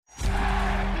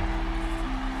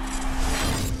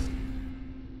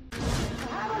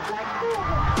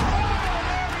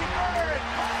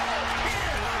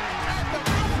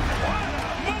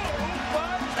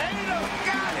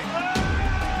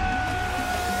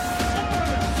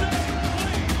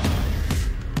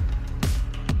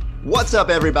What's up,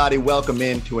 everybody? Welcome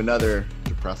in to another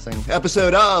depressing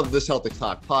episode of the Celtics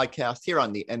Talk podcast here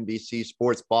on the NBC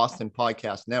Sports Boston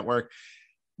Podcast Network.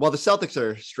 While the Celtics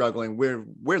are struggling,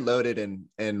 we're loaded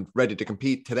and ready to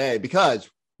compete today because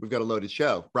we've got a loaded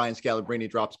show. Brian Scalabrine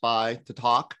drops by to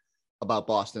talk about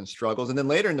Boston's struggles. And then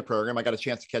later in the program, I got a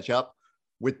chance to catch up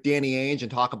with Danny Ainge and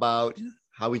talk about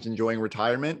how he's enjoying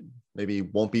retirement. Maybe he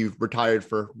won't be retired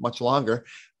for much longer.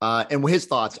 And his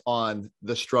thoughts on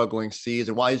the struggling C's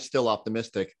and why he's still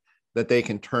optimistic that they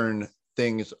can turn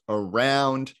things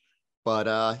around. But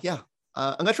I'm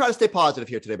going to try to stay positive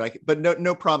here today, but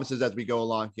no promises as we go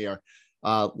along here.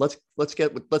 Let's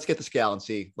get the Scal and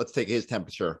see. Let's take his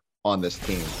temperature on this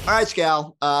team. All right,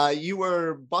 Scal, you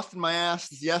were busting my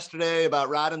ass yesterday about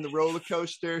riding the roller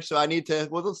coaster. So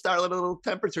we'll start with a little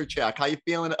temperature check. How you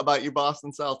feeling about your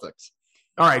Boston Celtics?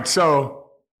 All right, so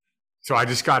I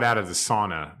just got out of the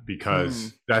sauna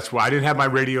because that's why I didn't have my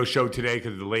radio show today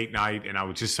because of the late night, and I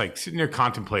was just like sitting there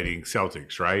contemplating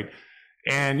Celtics, right?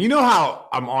 And you know how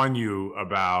I'm on you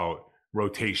about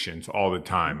rotations all the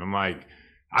time. I'm like,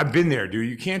 I've been there, dude.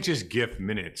 You can't just gift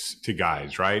minutes to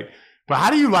guys, right? But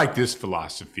how do you like this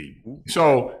philosophy?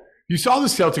 So you saw the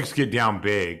Celtics get down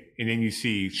big, and then you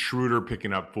see Schroeder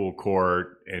picking up full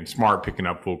court and Smart picking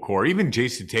up full court, even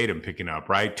Jason Tatum picking up,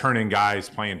 right? Turning guys,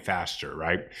 playing faster,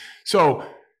 right? So,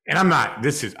 and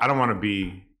I don't want to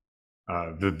be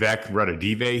Vivek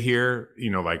Reddidive here,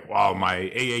 like, wow, my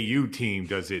AAU team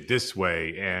does it this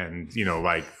way. And,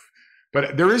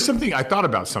 but there is something, I thought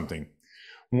about something.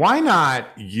 Why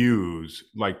not use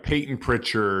like Peyton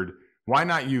Pritchard? Why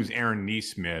not use Aaron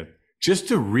Nesmith just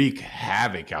to wreak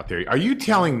havoc out there? Are you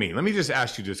telling me, let me just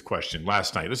ask you this question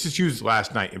last night. Let's just use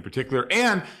last night in particular.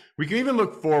 And we can even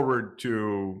look forward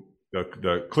to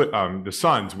the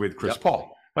Suns with Chris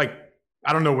Paul. Like,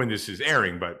 I don't know when this is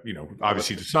airing, but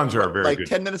obviously the Suns are very good.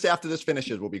 10 minutes after this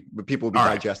finishes, people will be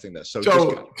digesting this.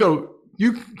 So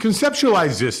you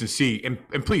conceptualize this and see,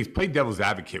 and please play devil's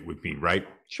advocate with me, right?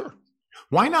 Sure.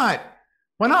 Why not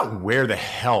wear the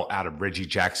hell out of Reggie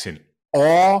Jackson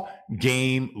all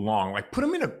game long? Like, put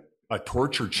him in a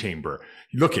torture chamber.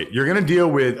 Look, you're going to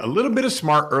deal with a little bit of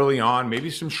Smart early on, maybe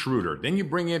some Schroeder. Then you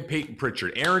bring in Peyton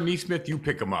Pritchard, Aaron Nesmith, you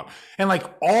pick him up. And like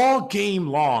all game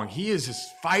long, he is just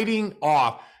fighting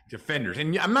off defenders.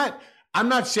 And I'm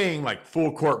not saying like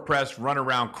full court press, run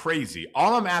around crazy.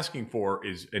 All I'm asking for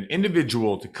is an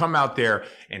individual to come out there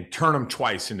and turn them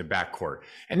twice in the backcourt.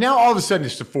 And now all of a sudden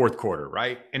it's the fourth quarter,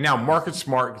 right? And now Marcus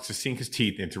Smart gets to sink his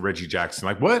teeth into Reggie Jackson.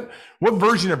 Like, what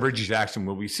version of Reggie Jackson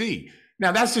will we see?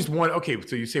 Now that's just one. Okay,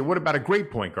 so you say, what about a great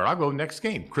point guard? I'll go next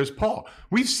game, Chris Paul.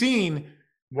 We've seen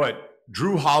what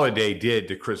Drew Holiday did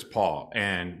to Chris Paul.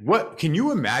 And what can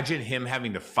you imagine him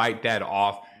having to fight that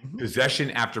off possession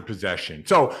after possession?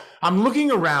 So I'm looking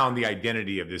around the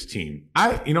identity of this team.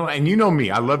 And you know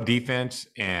me, I love defense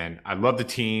and I love the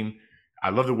team. I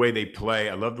love the way they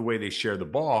play. I love the way they share the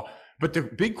ball. But the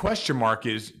big question mark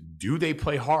is, do they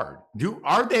play hard?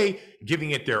 Are they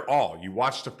giving it their all? You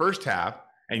watch the first half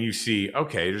and you see,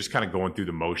 okay, they're just kind of going through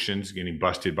the motions, getting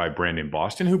busted by Brandon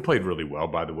Boston, who played really well,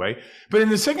 by the way. But in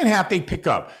the second half, they pick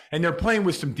up and they're playing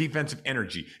with some defensive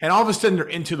energy. And all of a sudden they're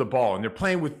into the ball and they're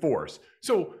playing with force.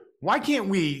 So why can't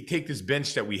we take this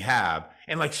bench that we have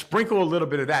and like sprinkle a little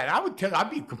bit of that? And I'd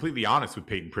be completely honest with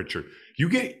Peyton Pritchard. You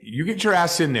get your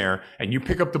ass in there and you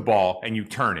pick up the ball and you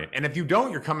turn it. And if you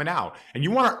don't, you're coming out. And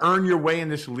you want to earn your way in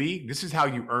this league, this is how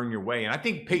you earn your way. And I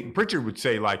think Peyton Pritchard would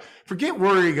say, like, forget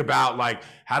worrying about like,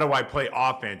 how do I play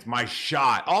offense, my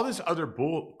shot, all this other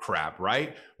bull crap,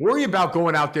 right? Worry about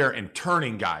going out there and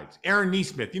turning guys. Aaron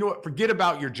Nesmith, you know what? Forget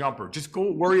about your jumper. Just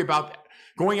go worry about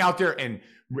going out there and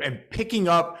picking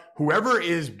up whoever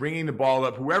is bringing the ball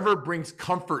up, whoever brings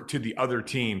comfort to the other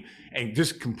team, and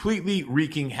just completely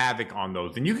wreaking havoc on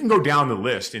those. And you can go down the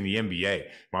list in the NBA. You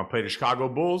want to play the Chicago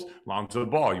Bulls? Lonzo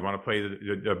Ball. You want to play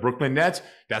the Brooklyn Nets?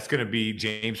 That's going to be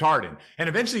James Harden. And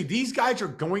eventually these guys are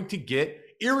going to get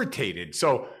irritated.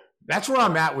 So that's where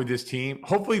I'm at with this team.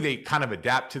 Hopefully they kind of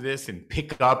adapt to this and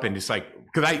pick up and just like,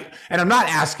 I'm not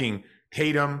asking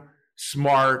Tatum,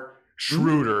 Smart,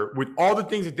 Schroeder, with all the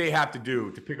things that they have to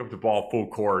do to pick up the ball full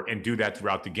court and do that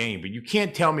throughout the game. But you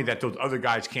can't tell me that those other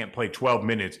guys can't play 12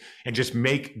 minutes and just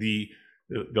make the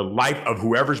life of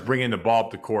whoever's bringing the ball up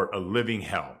the court a living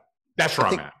hell. That's where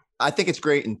I'm at. I think it's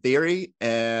great in theory.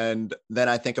 And then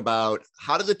I think about,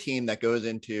 how does a team that goes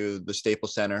into the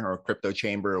Staples Center or Crypto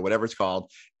Chamber or whatever it's called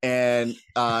and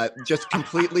just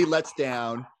completely lets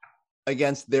down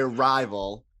against their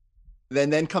rival,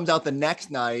 then comes out the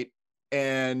next night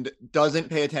and doesn't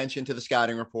pay attention to the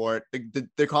scouting report.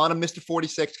 They're calling him Mr.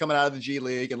 46 coming out of the G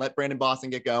League and let Brandon Boston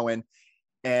get going.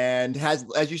 and has,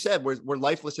 as you said, we're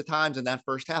lifeless at times in that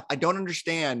first half. I don't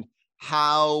understand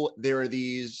how there are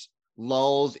these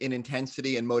lulls in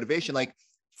intensity and motivation. Like,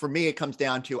 for me, it comes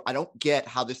down to, I don't get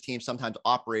how this team sometimes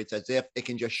operates as if it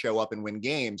can just show up and win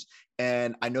games.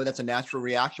 And I know that's a natural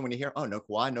reaction when you hear, oh, no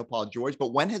Kawhi, no Paul George.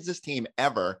 But when has this team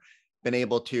ever been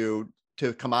able to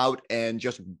come out and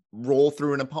just roll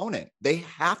through an opponent? They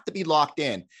have to be locked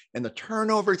in. And the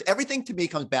turnovers, everything to me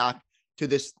comes back to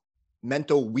this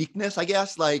mental weakness, I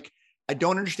guess. Like, I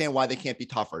don't understand why they can't be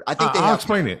tougher. I think I'll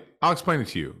explain it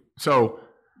to you. So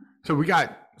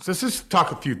let's just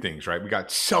talk a few things, right? We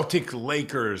got Celtic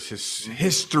Lakers,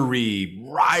 history,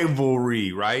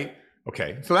 rivalry, right?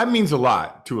 Okay. So that means a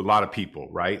lot to a lot of people,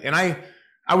 right? And I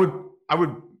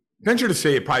would venture to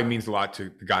say it probably means a lot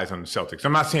to the guys on the Celtics.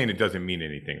 I'm not saying it doesn't mean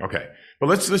anything. Okay. But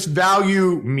let's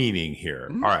value meaning here.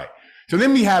 Mm-hmm. All right. So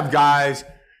then we have guys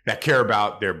that care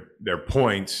about their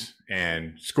points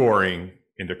and scoring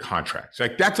into contracts.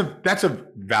 Like, that's a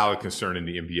valid concern in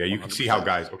the NBA. You 100%. Can see how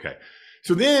guys, okay.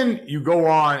 So then you go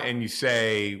on and you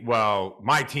say, well,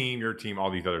 my team, your team, all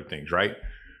these other things, right?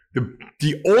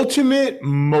 The ultimate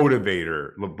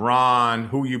motivator, LeBron,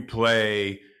 who you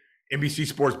play, NBC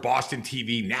Sports, Boston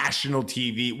TV, national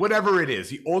TV, whatever it is,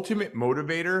 the ultimate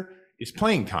motivator is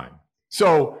playing time.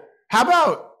 So how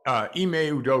about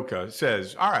Ime Udoka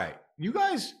says, all right, you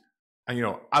guys,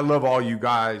 I love all you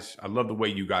guys. I love the way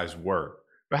you guys work.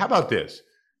 But how about this?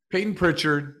 Peyton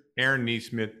Pritchard, Aaron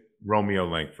Nesmith, Romeo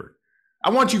Langford. I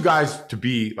want you guys to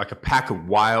be like a pack of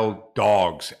wild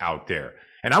dogs out there.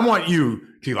 And I want you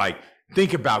to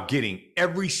think about getting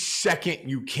every second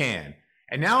you can.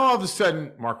 And now all of a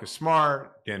sudden, Marcus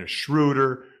Smart, Dennis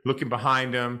Schroeder, looking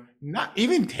behind him, not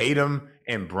even Tatum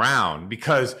and Brown,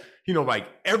 because,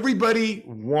 everybody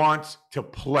wants to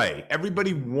play.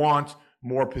 Everybody wants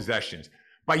more possessions.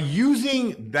 By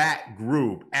using that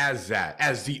group as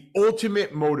the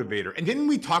ultimate motivator. And didn't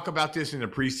we talk about this in the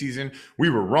preseason? We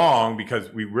were wrong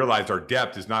because we realized our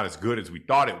depth is not as good as we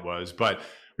thought it was. But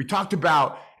we talked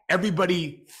about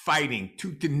everybody fighting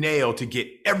tooth and nail to get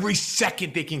every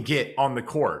second they can get on the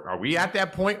court. Are we at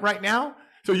that point right now?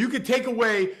 So you could take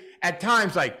away at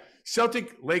times, like,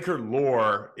 Celtic Laker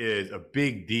lore is a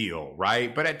big deal,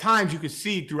 right? But at times you could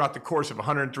see throughout the course of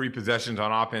 103 possessions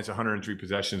on offense, 103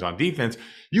 possessions on defense,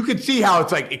 you could see how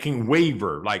it's like it can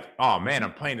waver. Like, oh man,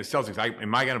 I'm playing the Celtics.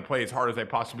 Am I going to play as hard as I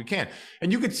possibly can?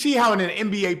 And you could see how in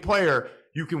an NBA player,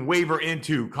 you can waver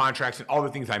into contracts and all the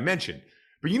things I mentioned.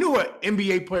 But you know what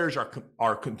NBA players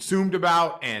are consumed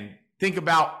about and think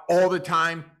about all the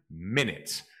time?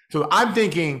 Minutes. So I'm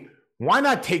thinking, why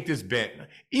not take this bench?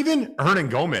 Even Hernan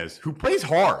Gomez, who plays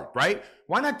hard, right?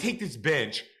 Why not take this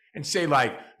bench and say,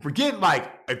 forget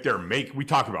if we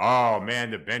talk about, oh man,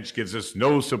 the bench gives us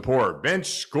no support, bench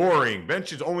scoring,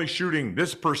 bench is only shooting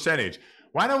this percentage.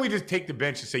 Why don't we just take the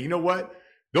bench and say, you know what?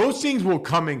 Those things will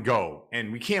come and go,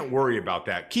 and we can't worry about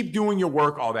that. Keep doing your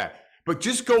work, all that. But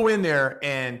just go in there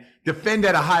and defend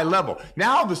at a high level.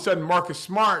 Now, all of a sudden, Marcus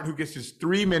Smart, who gets his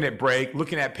 3-minute break,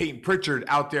 looking at Peyton Pritchard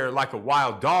out there like a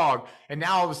wild dog, and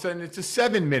now all of a sudden it's a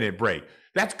 7-minute break.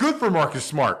 That's good for Marcus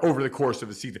Smart over the course of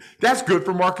the season. That's good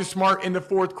for Marcus Smart in the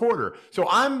fourth quarter. So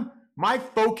my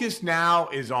focus now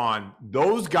is on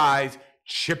those guys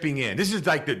chipping in. This is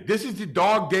the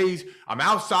dog days. I'm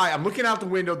outside. I'm looking out the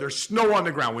window. There's snow on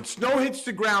the ground. When snow hits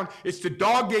the ground, it's the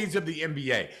dog days of the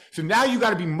NBA. So now you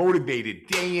got to be motivated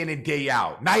day in and day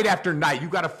out, night after night. You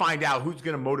got to find out who's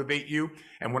going to motivate you.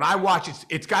 And when I watch it,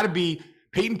 it's got to be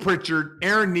Peyton Pritchard,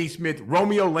 Aaron Nesmith,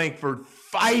 Romeo Langford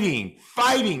fighting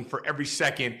for every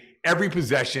second, every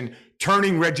possession,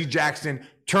 turning Reggie Jackson,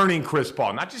 turning Chris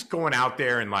Paul. Not just going out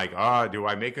there and do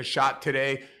I make a shot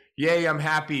today? Yay, I'm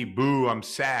happy. Boo, I'm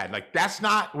sad. That's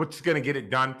not what's going to get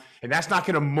it done. And that's not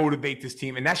going to motivate this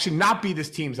team. And that should not be this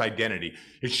team's identity.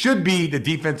 It should be the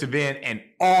defensive end and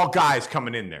all guys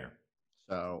coming in there.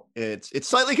 So it's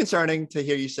slightly concerning to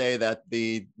hear you say that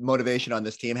the motivation on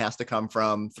this team has to come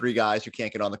from 3 guys who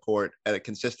can't get on the court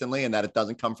consistently, and that it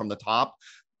doesn't come from the top.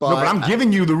 But I'm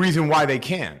giving you the reason why they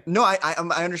can. No, I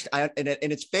understand. And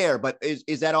it's fair. But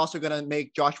is that also going to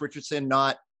make Josh Richardson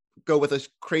not go with a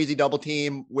crazy double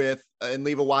team and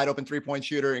leave a wide open 3-point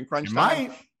shooter in crunch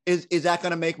time? Is that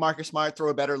going to make Marcus Smart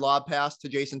throw a better lob pass to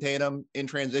Jason Tatum in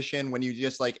transition when you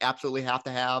just absolutely have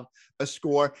to have a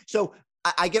score? So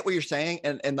I get what you're saying.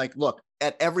 And look,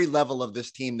 at every level of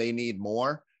this team, they need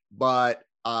more, but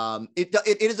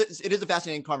it is a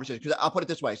fascinating conversation, because I'll put it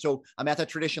this way. So I'm at that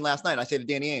tradition last night. I say to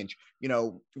Danny Ainge,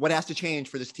 what has to change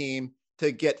for this team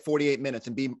to get 48 minutes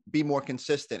and be more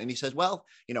consistent? And he says, well,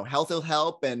 health will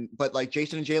help. But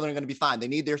Jason and Jalen are going to be fine. They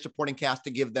need their supporting cast to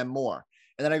give them more.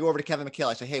 And then I go over to Kevin McHale.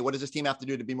 I say, hey, what does this team have to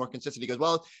do to be more consistent? He goes,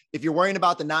 well, if you're worrying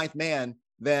about the ninth man,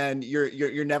 then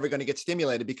you're never going to get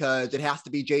stimulated because it has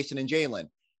to be Jason and Jalen.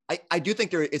 I do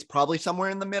think there is probably somewhere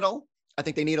in the middle. I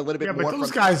think they need a little bit more. But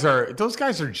those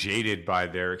guys are jaded by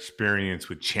their experience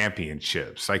with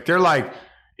championships. Like they're like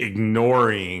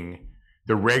ignoring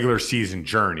the regular season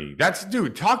journey.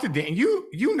 Talk to Danny.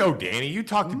 You know Danny. You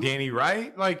talk to Danny,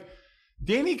 right? Like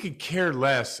Danny could care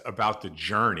less about the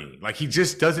journey. Like he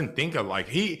just doesn't think of like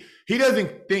he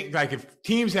doesn't think like if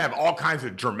teams have all kinds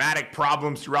of dramatic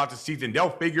problems throughout the season,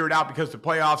 they'll figure it out because the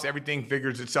playoffs, everything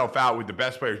figures itself out with the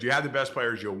best players. You have the best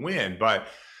players, you'll win. But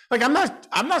like I'm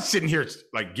not sitting here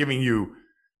like giving you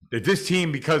that this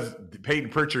team, because Peyton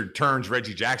Pritchard turns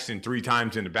Reggie Jackson 3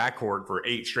 times in the backcourt for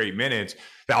 8 straight minutes,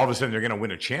 that all of a sudden they're going to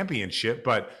win a championship.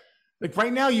 But like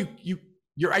right now,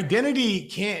 your identity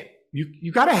can't.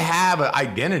 You got to have an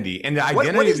identity, and the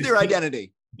identity. What is their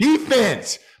identity?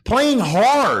 Defense, playing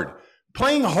hard.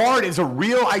 Playing hard is a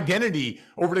real identity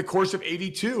over the course of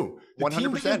 82.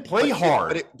 100% play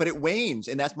hard, but it wanes,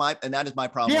 and that is my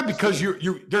problem. Yeah, because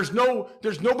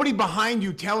there's nobody behind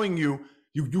you telling you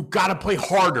got to play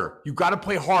harder. You got to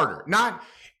play harder. Not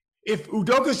if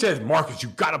Udoka says, Marcus, you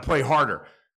got to play harder.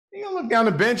 You gonna look down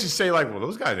the bench and say like, well,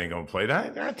 those guys ain't gonna play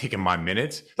that. They're not taking my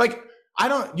minutes. Like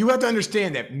you have to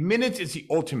understand that minutes is the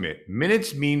ultimate.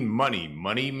 Minutes mean money.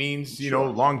 Money means,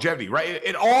 longevity, right?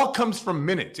 It all comes from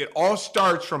minutes. It all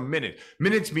starts from minutes.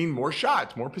 Minutes mean more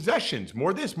shots, more possessions,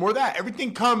 more this, more that.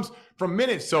 Everything comes from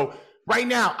minutes. So right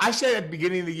now, I said at the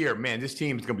beginning of the year, man, this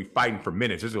team is going to be fighting for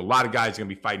minutes. There's a lot of guys going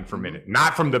to be fighting for minutes.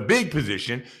 Not from the big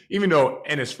position, even though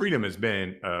Ennis Freedom has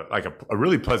been like a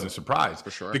really pleasant surprise. For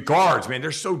sure. The guards, man,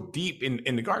 they're so deep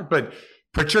in the guard. But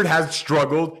Pritchard has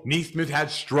struggled. Neesmith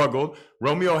has struggled.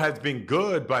 Romeo has been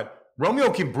good, but Romeo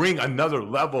can bring another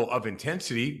level of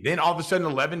intensity. Then all of a sudden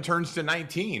 11 turns to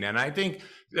 19. And I think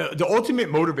the ultimate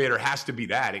motivator has to be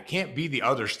that. It can't be the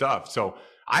other stuff. So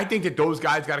I think that those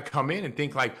guys got to come in and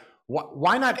think like,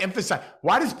 why not emphasize?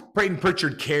 Why does Peyton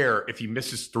Pritchard care if he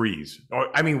misses threes? Or,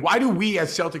 I mean, why do we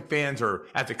as Celtic fans or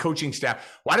as a coaching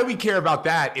staff, why do we care about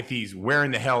that if he's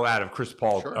wearing the hell out of Chris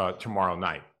Paul tomorrow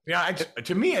night? Yeah,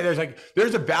 to me, there's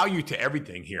a value to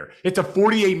everything here. It's a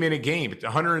 48-minute game. It's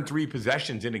 103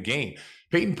 possessions in a game.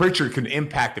 Peyton Pritchard can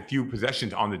impact a few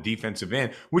possessions on the defensive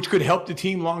end, which could help the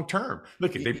team long term.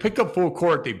 Look, they picked up full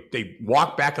court. They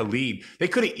walked back a lead. They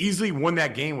could have easily won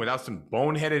that game without some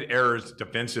boneheaded errors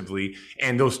defensively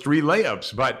and those 3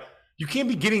 layups. But you can't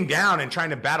be getting down and trying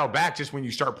to battle back just when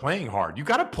you start playing hard. You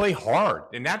got to play hard,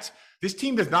 and this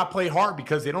team does not play hard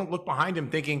because they don't look behind them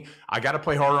thinking, I got to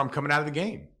play harder. I'm coming out of the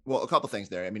game. Well, a couple things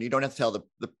there. I mean, you don't have to tell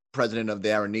the president of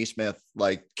the Aaron Neesmith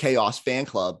like chaos fan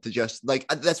club to just like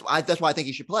that's why I think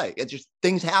he should play. It's just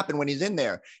things happen when he's in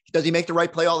there. Does he make the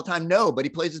right play all the time? No, but he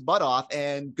plays his butt off,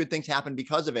 and good things happen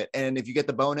because of it. And if you get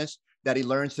the bonus that he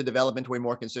learns to develop into a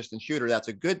more consistent shooter, that's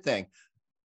a good thing.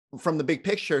 From the big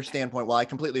picture standpoint, while I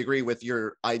completely agree with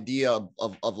your idea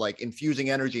of like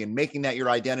infusing energy and making that your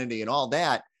identity and all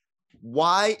that,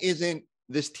 why isn't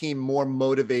this team more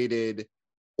motivated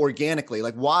organically?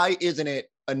 Like, why isn't it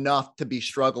enough to be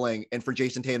struggling and for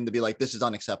Jason Tatum to be like, this is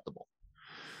unacceptable?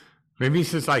 Maybe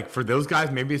it's just like for those guys,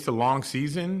 maybe it's a long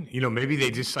season. Maybe they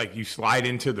just like you slide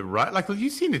into the rut. Like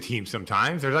you've seen the team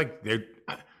sometimes. They're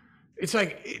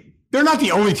not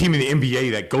the only team in the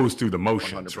NBA that goes through the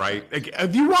motions, 100%. Right? Like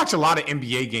if you watch a lot of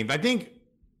NBA games, I think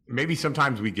maybe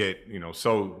sometimes we get,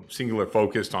 so singular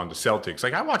focused on the Celtics.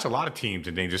 Like I watch a lot of teams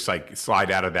and they just like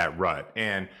slide out of that rut.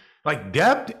 And like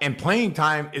depth and playing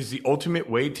time is the ultimate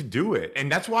way to do it.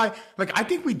 And that's why, like, I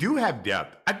think we do have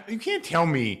depth. You can't tell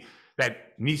me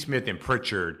that Neesmith and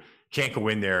Pritchard can't go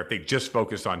in there if they just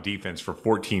focus on defense for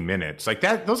 14 minutes. Like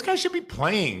that, those guys should be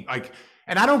playing. Like,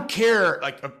 and I don't care.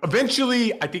 Like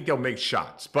eventually I think they'll make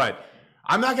shots, but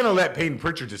I'm not going to let Peyton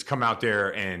Pritchard just come out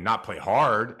there and not play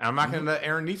hard. I'm not going to let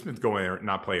Aaron Neesmith go in there and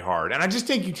not play hard. And I just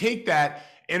think you take that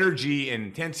energy and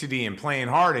intensity and playing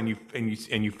hard and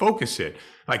you focus it.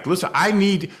 Like, listen,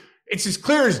 it's as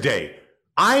clear as day.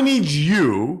 I need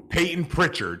you, Peyton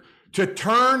Pritchard, to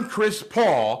turn Chris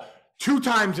Paul 2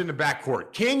 times in the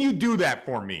backcourt. Can you do that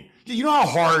for me? You know how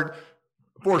hard,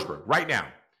 Forsberg, right now,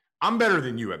 I'm better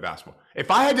than you at basketball.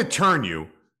 If I had to turn you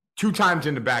 2 times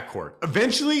in the backcourt,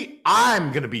 eventually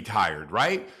I'm going to be tired,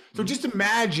 right? So just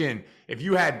imagine if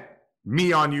you had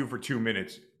me on you for 2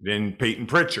 minutes, then Peyton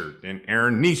Pritchard, then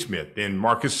Aaron Neesmith, then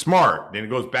Marcus Smart, then it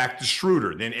goes back to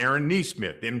Schroeder, then Aaron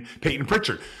Neesmith, then Peyton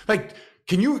Pritchard. Like,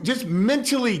 can you just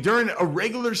mentally during a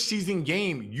regular season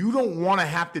game, you don't want to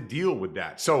have to deal with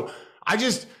that. So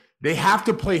They have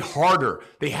to play harder.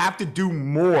 They have to do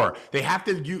more. They have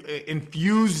to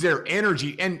infuse their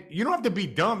energy. And you don't have to be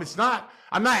dumb.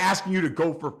 I'm not asking you to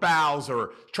go for fouls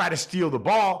or try to steal the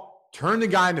ball. Turn the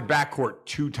guy in the backcourt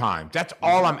 2 times. That's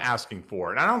all I'm asking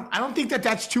for. And I don't think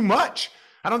that's too much.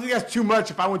 I don't think that's too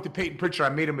much. If I went to Peyton Pritchard, I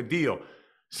made him a deal.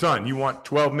 Son, you want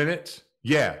 12 minutes?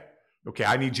 Yeah. Okay,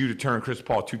 I need you to turn Chris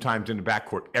Paul 2 times in the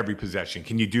backcourt every possession.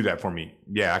 Can you do that for me?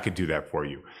 Yeah, I could do that for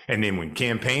you. And then when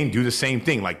campaign, do the same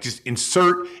thing. Like, just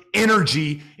insert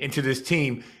energy into this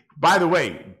team. By the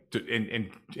way,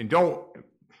 and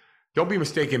don't be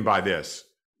mistaken by this.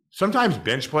 Sometimes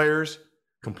bench players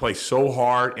can play so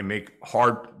hard and make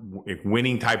hard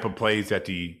winning type of plays that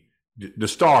the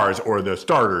stars or the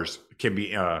starters can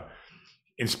be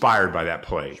inspired by that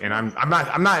play. And I'm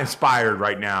not inspired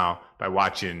right now by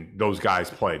watching those guys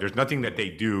play. There's nothing that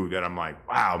they do that I'm like,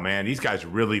 wow, man, these guys are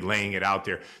really laying it out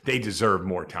there. They deserve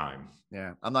more time.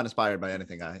 Yeah, I'm not inspired by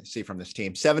anything I see from this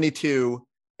team. 72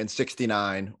 and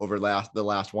 69 over the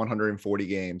last 140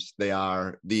 games. They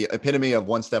are the epitome of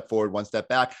one step forward, one step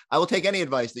back. I will take any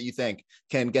advice that you think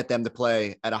can get them to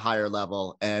play at a higher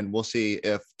level, and we'll see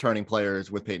if turning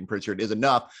players with Peyton Pritchard is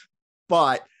enough.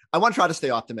 But I want to try to stay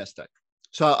optimistic.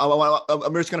 So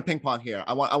I'm just going to ping pong here.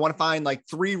 I want to find like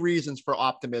 3 reasons for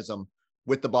optimism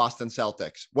with the Boston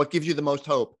Celtics. What gives you the most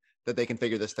hope that they can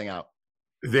figure this thing out?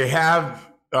 They have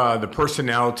the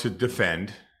personnel to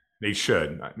defend. They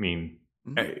should. I mean,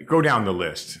 go down the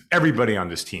list. Everybody on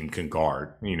this team can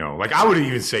guard. Like I would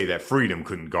even say that Freedom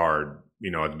couldn't guard,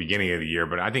 at the beginning of the year,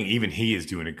 but I think even he is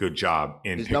doing a good job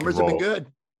in his numbers have been good.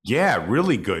 Yeah,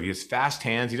 really good. He has fast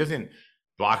hands. He doesn't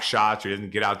block shots or he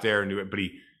doesn't get out there and do it, but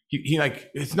he like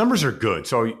his numbers are good.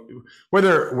 So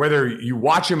whether you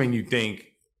watch him and you think,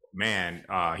 man,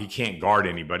 he can't guard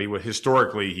anybody. Well,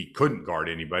 historically he couldn't guard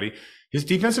anybody. His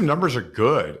defensive numbers are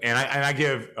good, and I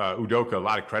give Udoka a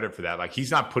lot of credit for that. Like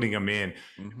he's not putting him in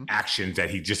actions that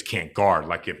he just can't guard.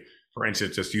 Like if, for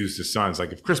instance, just use the Suns.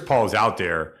 Like if Chris Paul is out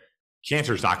there,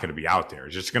 Cantor's not going to be out there.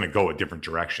 It's just going to go a different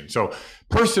direction. So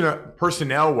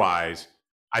personnel wise,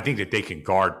 I think that they can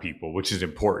guard people, which is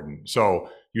important. So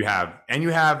you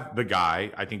have the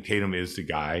guy. I think Tatum is the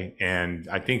guy, and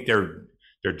I think they're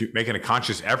making a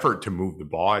conscious effort to move the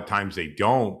ball. At times they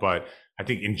don't, but I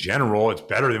think in general it's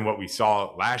better than what we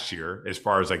saw last year as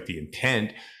far as like the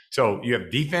intent. So you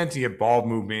have defense, you have ball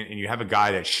movement, and you have a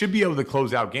guy that should be able to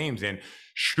close out games. And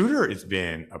Schroeder has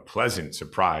been a pleasant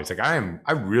surprise. Like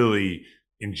I really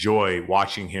enjoy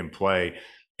watching him play.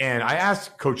 And I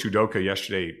asked Coach Udoka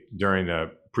yesterday during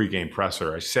the pregame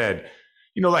presser, I said,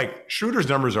 like Schroeder's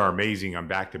numbers are amazing on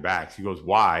back-to-backs. He goes,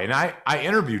 why? And I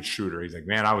interviewed Schroeder. He's like,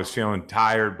 man, I was feeling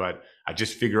tired, but I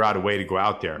just figure out a way to go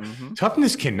out there.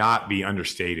 Toughness cannot be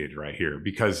understated right here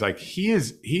because like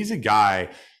he's a guy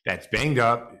that's banged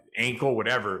up, ankle,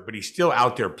 whatever, but he's still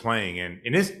out there playing. And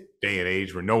in this day and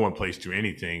age where no one plays through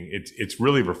anything, it's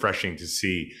really refreshing to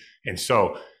see. And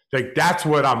so like that's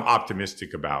what I'm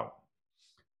optimistic about.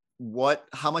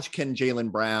 How much can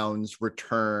Jaylen Brown's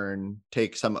return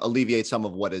alleviate some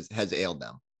of what has ailed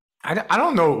them? I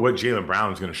don't know what Jaylen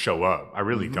Brown's going to show up. I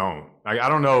really don't. I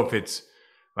don't know if it's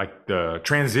like the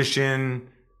transition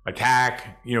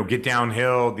attack, get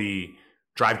downhill, the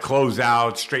drive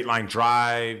closeout, straight line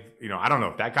drive. I don't know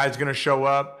if that guy's going to show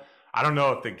up. I don't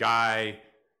know if the guy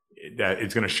that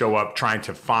is going to show up trying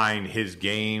to find his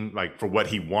game, like for what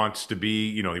he wants to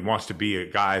be. He wants to be a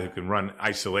guy who can run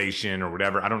isolation or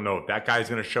whatever. I don't know if that guy's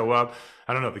going to show up.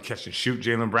 I don't know if the catch and shoot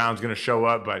Jaylen Brown's going to show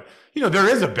up, but there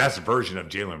is a best version of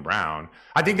Jaylen Brown.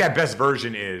 I think that best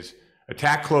version is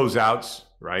attack closeouts,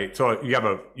 right? So you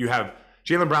have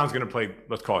Jaylen Brown's going to play,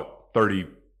 let's call it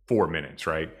 34 minutes,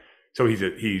 right? So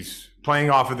he's playing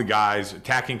off of the guys,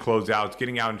 attacking closeouts,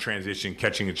 getting out in transition,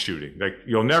 catching and shooting. Like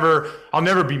I'll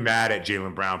never be mad at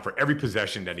Jaylen Brown for every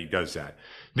possession that he does that.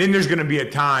 Then there's going to be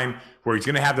a time where he's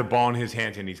going to have the ball in his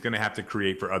hands and he's going to have to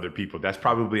create for other people. That's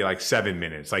probably like 7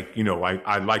 minutes. Like,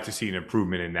 I'd like to see an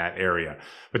improvement in that area.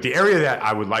 But the area that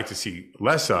I would like to see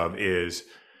less of is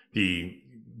the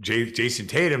Jason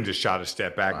Tatum just shot a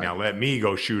step back. Right. Now let me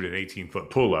go shoot an 18-foot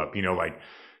pull-up.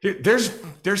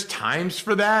 There's times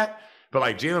for that. But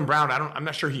like Jaylen Brown, I'm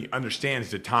not sure he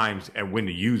understands the times and when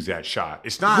to use that shot.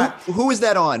 It's not. Who is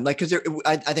that on? Like, because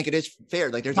I think it is fair.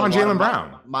 Like, there's on Jaylen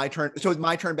Brown. My turn. So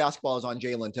my turn. Basketball is on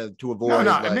Jaylen to avoid.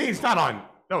 No. I mean, it's not on.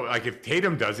 No, like if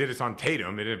Tatum does it, it's on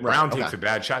Tatum. And if Brown takes a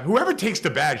bad shot, whoever takes the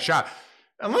bad shot,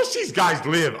 unless these guys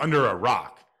live under a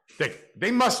rock,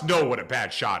 they must know what a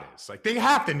bad shot is. Like they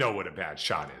have to know what a bad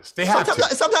shot is. They have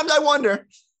to. Sometimes I wonder.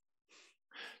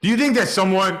 Do you think that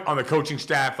someone on the coaching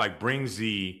staff like brings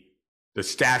the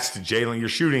stats to Jaylen? You're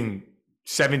shooting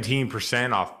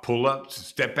 17% off pull-ups,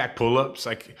 step back pull-ups.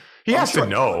 Like he has sure. to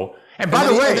know. And by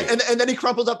the way, and then he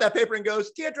crumples up that paper and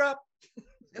goes, teardrop.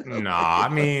 Nah, I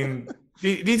mean,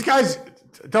 these guys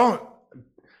don't.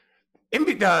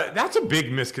 That's a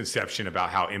big misconception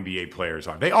about how NBA players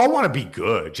are. They all want to be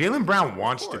good. Jaylen Brown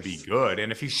wants to be good.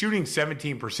 And if he's shooting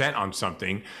 17% on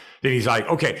something, then he's like,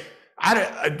 okay,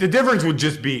 the difference would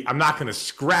just be I'm not going to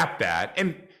scrap that.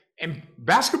 And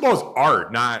basketball is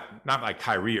art, not like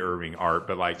Kyrie Irving art,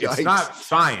 but like it's not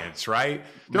science, right?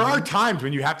 There are times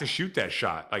when you have to shoot that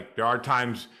shot. Like there are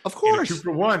times, of course, in a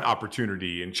 2-for-1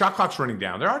 opportunity and shot clock's running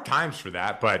down. There are times for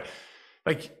that, but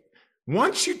like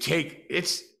once you take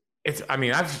it's. I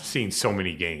mean, I've seen so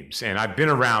many games and I've been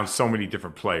around so many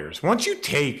different players. Once you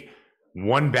take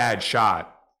one bad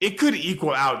shot, it could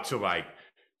equal out to like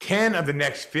 10 of the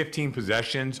next 15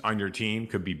 possessions on your team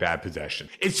could be bad possession.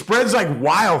 It spreads like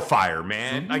wildfire,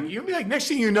 man. Like you'll be like, next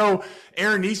thing you know,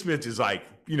 Aaron Nesmith is like,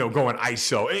 going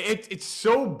ISO. It's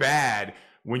so bad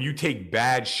when you take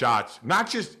bad shots, not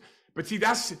just, but see,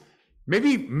 that's,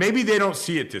 Maybe they don't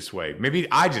see it this way. Maybe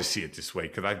I just see it this way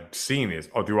because I've seen this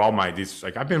through all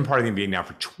like I've been part of the NBA now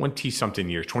for 20-something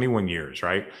years, 21 years,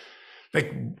 right?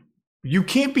 Like you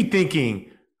can't be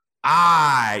thinking,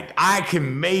 I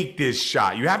can make this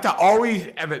shot. You have to always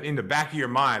have it in the back of your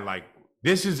mind, like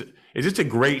is this a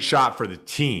great shot for the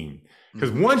team?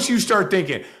 Because once you start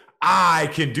thinking, I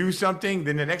can do something,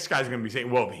 then the next guy's going to be saying,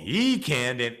 well, if he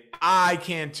can, then I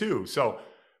can too. So,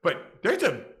 but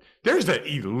there's the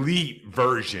elite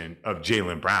version of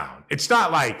Jaylen Brown. It's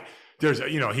not like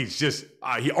he's just,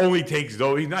 he only takes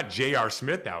those. He's not J.R.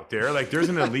 Smith out there. Like there's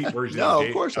an elite version of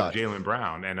Jaylen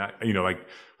Brown. And, like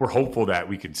we're hopeful that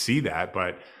we could see that.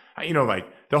 But, like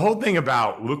the whole thing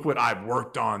about look what I've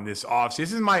worked on this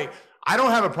offseason. I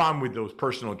don't have a problem with those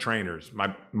personal trainers.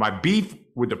 My beef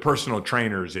with the personal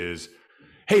trainers is,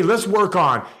 hey, let's work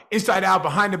on inside out,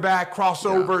 behind the back,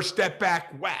 crossover, step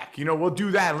back, whack. We'll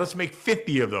do that. Let's make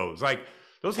 50 of those. Like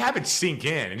those habits sink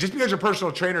in. And just because your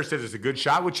personal trainer says it's a good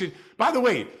shot, which is, by the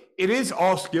way, it is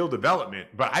all skill development,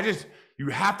 but you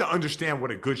have to understand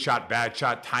what a good shot, bad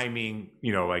shot, timing,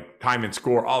 like time and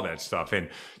score, all that stuff. And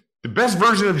the best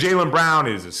version of Jaylen Brown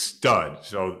is a stud.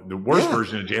 So the worst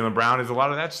version of Jaylen Brown is a lot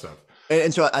of that stuff.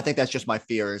 And so I think that's just my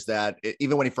fear is that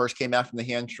even when he first came back from the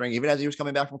hamstring, even as he was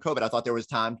coming back from COVID, I thought there was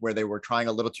times where they were trying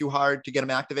a little too hard to get him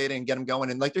activated and get him going.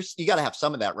 And like, you got to have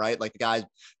some of that, right? Like the guy's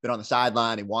been on the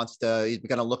sideline. He's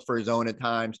going to look for his own at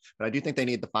times, but I do think they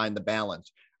need to find the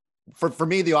balance. For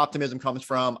me, the optimism comes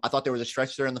from, I thought there was a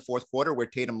stretch there in the fourth quarter where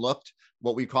Tatum looked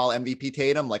what we call MVP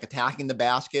Tatum, like attacking the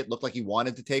basket, looked like he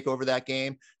wanted to take over that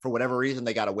game. For whatever reason,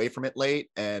 they got away from it late,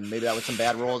 and maybe that was some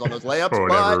bad rolls on those layups. For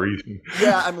whatever reason.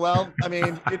 Yeah, and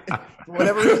for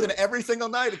whatever reason, every single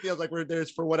night it feels like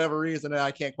there's for whatever reason, and I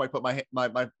can't quite put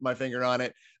my finger on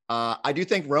it. I do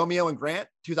think Romeo and Grant,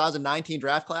 2019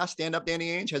 draft class, stand up Danny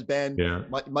Ainge, has been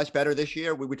much better this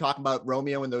year. We talked about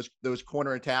Romeo and those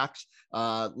corner attacks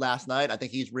last night. I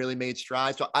think he's really made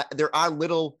strides. So there are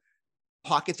little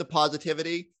pockets of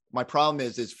positivity. My problem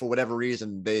is for whatever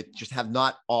reason, they just have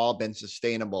not all been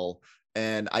sustainable.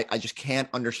 And I just can't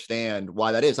understand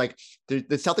why that is. Like the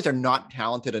Celtics are not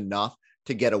talented enough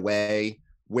to get away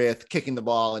with kicking the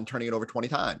ball and turning it over 20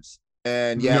 times.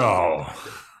 And yet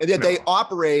they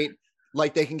operate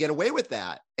like they can get away with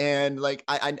that. And like,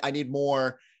 I need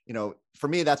more, for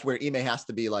me, that's where Ime has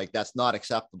to be like, that's not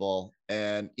acceptable.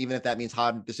 And even if that means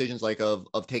hard decisions, like of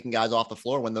taking guys off the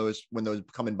floor when those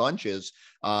come in bunches,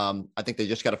 I think they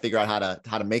just got to figure out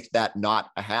how to make that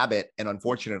not a habit. And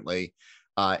unfortunately,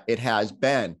 it has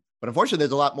been. But unfortunately,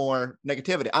 there's a lot more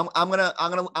negativity. I'm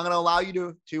gonna allow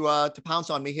you to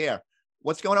pounce on me here.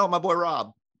 What's going on with my boy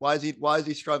Rob? Why is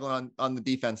he struggling on the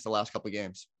defense the last couple of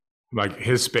games? Like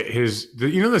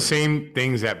the same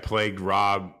things that plagued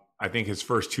Rob, I think his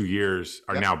first 2 years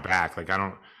are now back. Like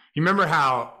you remember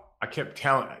how I kept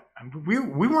telling, we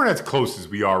weren't as close as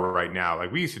we are right now.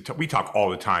 Like we talk all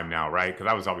the time now, right? Because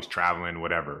I was always traveling,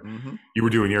 whatever. Mm-hmm. You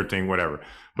were doing your thing, whatever.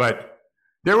 But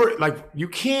there were like, you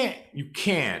can't,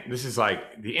 this is like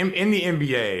in the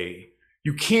NBA,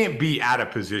 you can't be out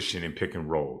of position in pick and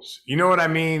rolls. You know what I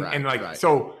mean? Right, and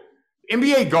so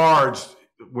NBA guards,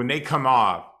 when they come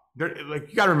off, they're like,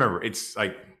 you got to remember, it's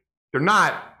like, they're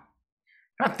not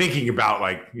thinking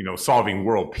about solving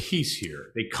world peace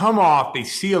here. They come off, they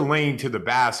see a lane to the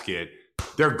basket,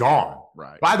 they're gone.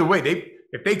 Right. By the way,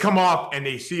 if they come off and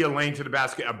they see a lane to the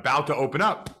basket about to open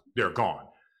up, they're gone.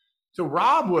 So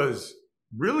Rob was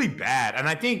really bad. And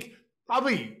I think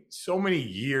probably so many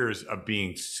years of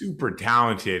being super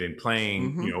talented and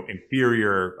playing,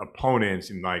 inferior opponents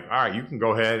and like, all right, you can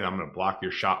go ahead and I'm going to block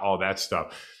your shot, all that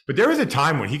stuff. But there was a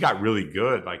time when he got really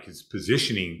good, like his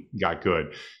positioning got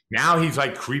good. Now he's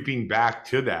like creeping back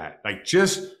to that. Like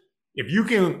just if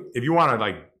you want to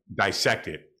like dissect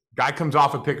it, guy comes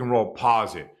off a pick and roll,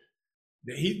 pause it.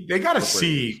 They got to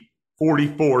see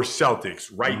 44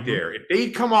 Celtics right there. If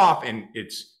they come off and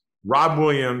it's Rob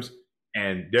Williams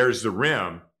and there's the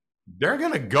rim, they're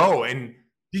going to go. And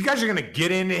these guys are going to get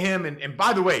into him. And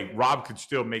by the way, Rob could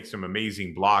still make some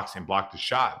amazing blocks and block the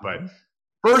shot. But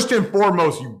first and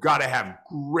foremost, you've got to have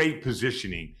great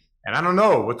positioning. And I don't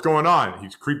know what's going on.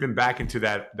 He's creeping back into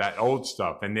that old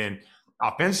stuff. And then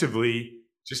offensively,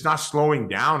 just not slowing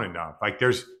down enough. Like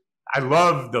I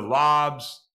love the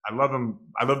lobs. I love him.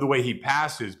 I love the way he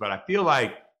passes, but I feel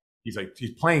like he's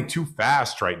playing too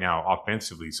fast right now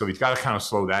offensively. So he's got to kind of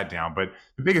slow that down. But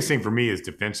the biggest thing for me is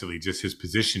defensively, just his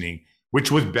positioning,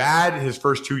 which was bad his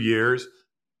first 2 years,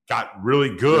 got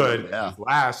really good. Yeah.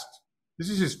 This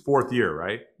is his fourth year,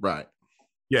 right? Right.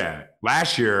 Yeah.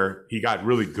 Last year, he got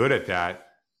really good at that.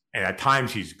 And at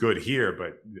times he's good here,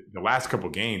 but the last couple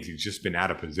of games, he's just been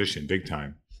out of position big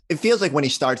time. It feels like when he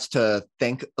starts to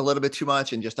think a little bit too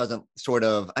much and just doesn't sort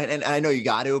of, and I know you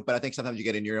got to, but I think sometimes you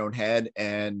get in your own head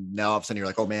and now all of a sudden you're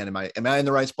like, oh man, am I in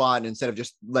the right spot? And instead of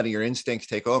just letting your instincts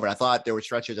take over, I thought there were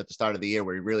stretches at the start of the year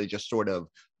where he really just sort of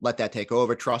let that take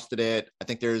over, trusted it. I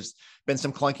think there's been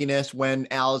some clunkiness when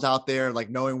Al is out there, like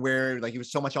knowing where, like he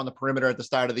was so much on the perimeter at the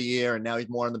start of the year and now he's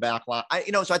more in the back line.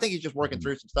 So I think he's just working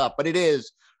through some stuff, but it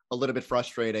is a little bit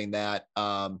frustrating that,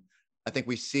 I think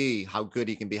we see how good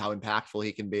he can be, how impactful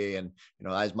he can be. And,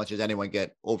 as much as anyone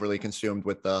get overly consumed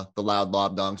with the loud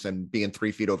lob dunks and being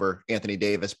 3 feet over Anthony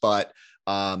Davis, but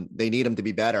they need him to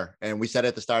be better. And we said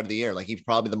at the start of the year, like he's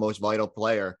probably the most vital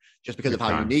player just because of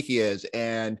how unique he is.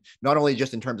 And not only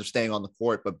just in terms of staying on the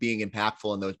court, but being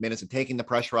impactful in those minutes and taking the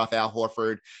pressure off Al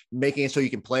Horford, making it so you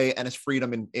can play Ennis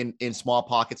Freedom in small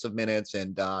pockets of minutes.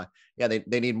 And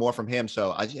they need more from him.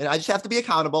 So I just have to be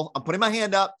accountable. I'm putting my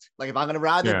hand up. Like if I'm going to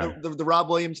ride the Rob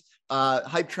Williams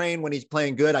hype train when he's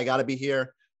playing good, I got to be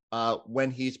here when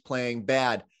he's playing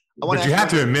bad. But you have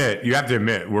to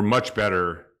admit, we're much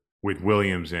better with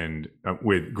Williams and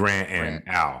with Grant and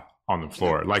Al on the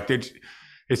floor. Like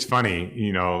it's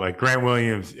funny, like Grant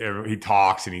Williams, he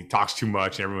talks too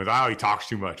much. And everyone's he talks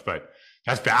too much, but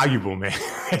that's valuable, man.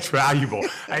 It's valuable.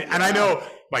 And I know,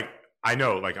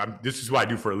 this is what I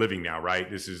do for a living now, right?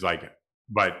 This is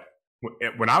but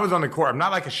when I was on the court, I'm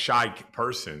not like a shy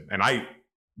person. And I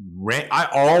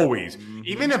always,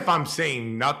 even if I'm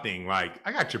saying nothing, like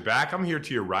I got your back, I'm here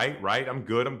to your right. I'm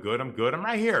good. I'm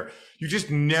right here. You just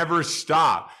never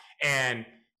stop. And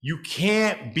you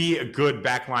can't be a good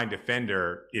backline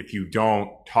defender if you don't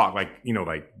talk. Like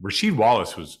Rasheed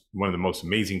Wallace was one of the most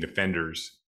amazing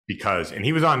defenders and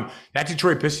he was on that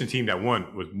Detroit Pistons team that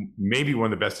won, was maybe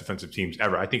one of the best defensive teams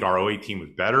ever. I think our 08 team was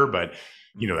better, but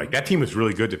that team was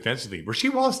really good defensively.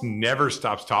 Rasheed Wallace never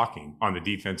stops talking on the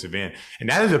defensive end. And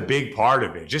that is a big part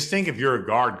of it. Just think if you're a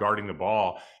guard guarding the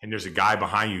ball and there's a guy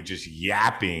behind you just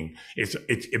yapping,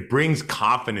 it brings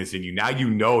confidence in you. Now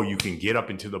you can get up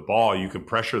into the ball. You can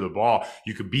pressure the ball.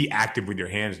 You could be active with your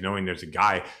hands knowing there's a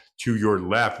guy to your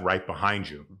left right behind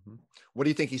you. Mm-hmm. What do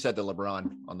you think he said to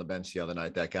LeBron on the bench the other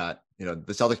night that got, the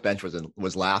Celtics bench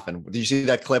was laughing? Did you see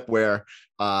that clip where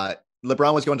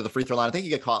LeBron was going to the free throw line? I think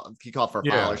he called for a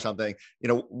foul or something.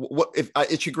 What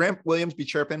if should Grant Williams be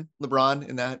chirping LeBron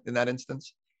in that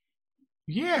instance?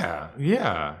 Yeah.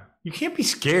 You can't be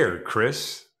scared,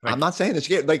 Chris. I'm not saying it's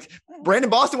scared. Like Brandon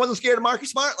Boston wasn't scared of Marcus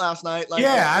Smart last night.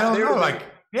 I don't know. Like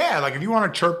if you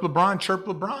want to chirp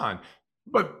LeBron.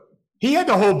 But he had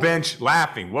the whole bench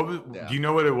laughing. Do you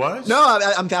know what it was? No,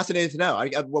 I'm fascinated to know.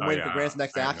 I'm waiting for Grant's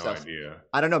next access. No idea.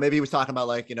 I don't know. Maybe he was talking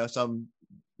about some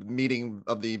meeting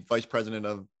of the vice president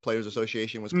of Players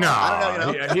Association was called. No, I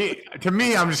don't know. To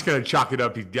me, I'm just going to chalk it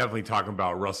up. He's definitely talking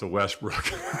about Russell Westbrook.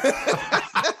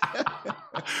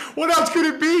 What else could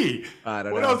it be? I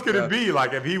don't know. What else could it be?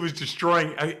 Like if he was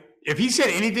destroying, if he said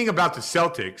anything about the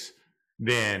Celtics,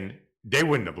 then they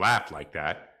wouldn't have laughed like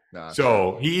that. Nah,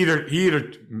 so he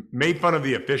either made fun of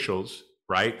the officials,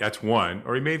 right? That's one,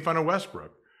 or he made fun of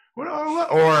Westbrook,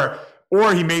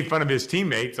 or he made fun of his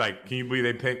teammates. Like, can you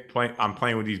believe I'm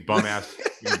playing with these bum ass,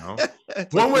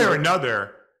 one way or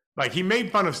another. Like he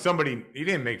made fun of somebody. He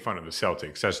didn't make fun of the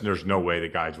Celtics. There's no way the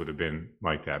guys would have been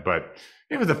like that. But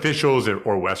it was officials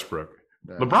or Westbrook.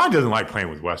 Yeah. LeBron doesn't like playing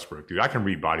with Westbrook, dude. I can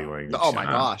read body language. Oh my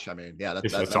gosh. I mean, yeah,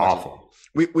 that's awful.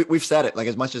 We've said it, like,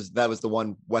 as much as that was the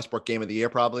one Westbrook game of the year,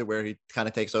 probably, where he kind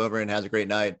of takes over and has a great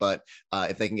night. But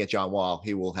if they can get John Wall,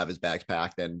 he will have his bags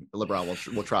packed, and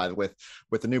LeBron will try with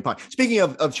the new point. Speaking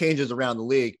of changes around the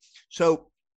league, so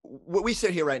what we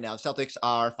sit here right now, Celtics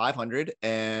are 500,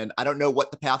 and I don't know what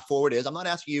the path forward is. I'm not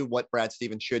asking you what Brad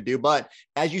Stevens should do, but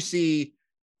as you see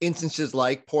instances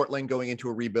like Portland going into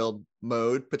a rebuild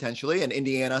mode potentially, and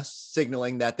Indiana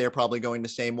signaling that they're probably going the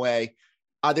same way,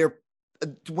 are there,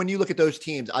 when you look at those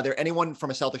teams, are there anyone from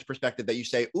a Celtics perspective that you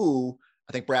say, ooh,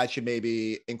 I think Brad should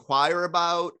maybe inquire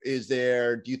about?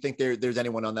 Do you think there's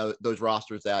anyone on those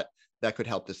rosters that could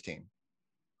help this team?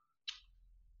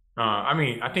 I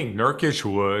mean, I think Nurkic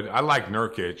would. I like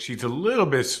Nurkic. He's a little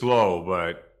bit slow,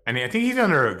 but I think he's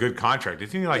under a good contract.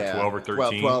 Isn't he like 12 or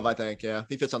 13? 12, I think. Yeah,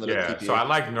 he fits on the TPA. So I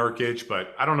like Nurkic,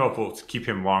 but I don't know if we'll keep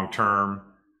him long term.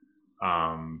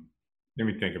 Let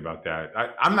me think about that.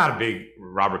 I'm not a big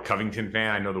Robert Covington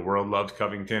fan. I know the world loves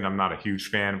Covington. I'm not a huge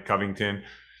fan of Covington.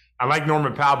 I like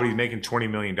Norman Powell, but he's making $20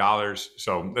 million.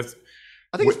 So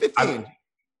I think it's 15.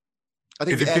 I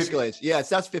think it escalates. Yeah,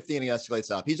 that's 15. He escalates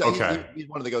up. He's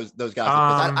one of those guys.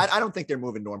 I don't think they're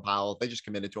moving Norm Powell. They just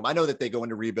committed to him. I know that they go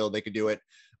into rebuild. They could do it.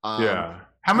 Yeah.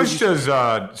 How much does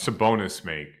Sabonis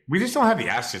make? We just don't have the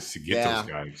assets to get those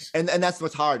guys. And that's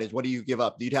what's hard is, what do you give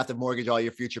up? You'd have to mortgage all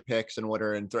your future picks in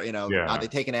order, and are they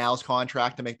taking Al's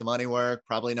contract to make the money work?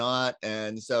 Probably not.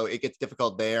 And so it gets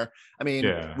difficult there. I mean,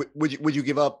 would you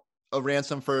give up a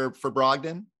ransom for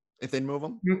Brogdon if they move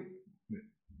him?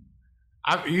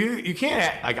 You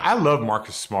can't, like, I love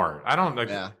Marcus Smart. I don't like.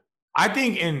 Yeah. I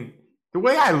think, in the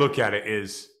way I look at it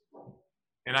is,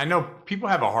 and I know people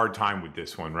have a hard time with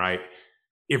this one, right?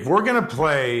 If we're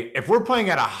playing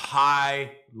at a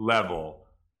high level,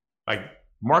 like,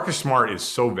 Marcus Smart is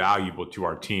so valuable to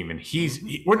our team, and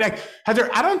we're like,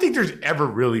 I don't think there's ever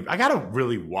really, I gotta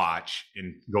really watch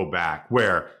and go back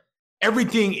where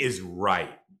everything is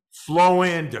right.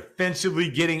 Flowing, defensively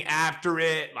getting after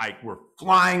it, like we're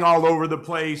flying all over the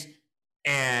place,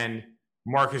 and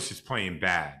Marcus is playing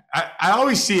bad. I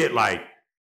always see it like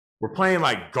we're playing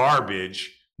like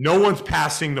garbage. No one's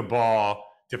passing the ball.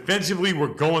 Defensively,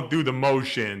 we're going through the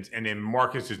motions, and then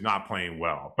Marcus is not playing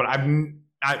well. But and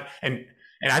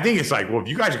I think it's like, well, if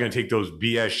you guys are going to take those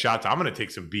BS shots, I'm going to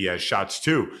take some BS shots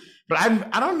too. But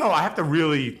I don't know. I have to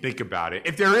really think about it.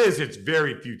 If there is, it's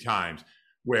very few times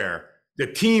where the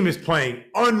team is playing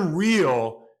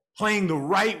unreal, playing the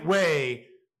right way,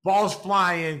 balls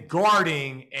flying,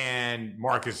 guarding, and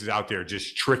Marcus is out there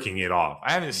just tricking it off.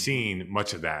 I haven't seen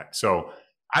much of that. So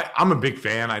I'm a big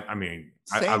fan.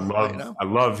 I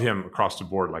love him across the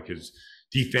board, like his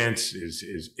defense,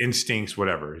 his instincts,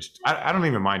 whatever. I don't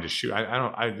even mind his shoot.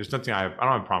 There's nothing I don't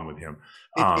have a problem with him.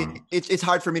 It's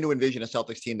hard for me to envision a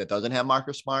Celtics team that doesn't have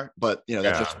Marcus Smart, but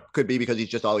that just could be because he's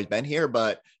just always been here.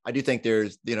 But I do think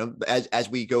there's, as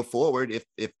we go forward,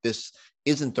 if this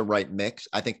isn't the right mix,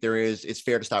 I think it's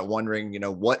fair to start wondering,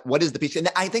 what is the piece? And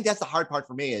I think that's the hard part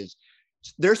for me is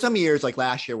there's some years like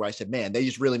last year where I said, man, they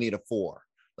just really need a 4.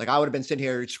 Like, I would have been sitting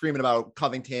here screaming about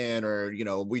Covington, or,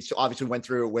 we obviously went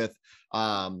through it with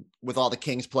all the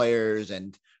Kings players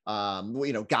and,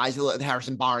 guys like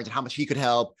Harrison Barnes and how much he could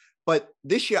help. But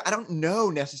this year, I don't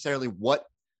know necessarily what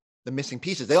the missing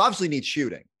pieces. They obviously need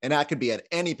shooting, and that could be at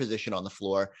any position on the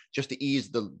floor just to ease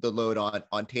the load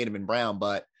on Tatum and Brown.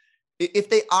 But if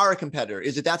they are a competitor,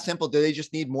 is it that simple? Do they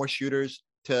just need more shooters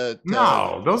to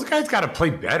No, those guys got to play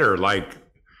better. Like,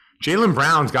 Jaylen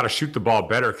Brown's got to shoot the ball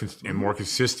better and more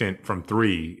consistent from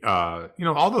 3.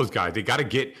 All those guys, they got to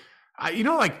get, I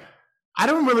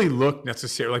don't really look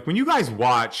necessarily, like, when you guys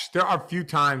watch, there are a few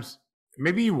times,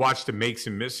 maybe you watch the makes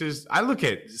and misses. I look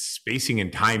at spacing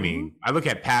and timing. I look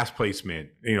at pass placement.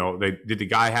 Did the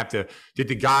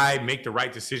guy make the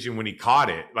right decision when he caught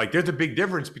it? Like, there's a big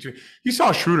difference between, you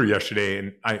saw Schroeder yesterday,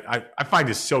 and I find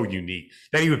this so unique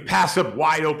that he would pass up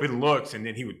wide open looks, and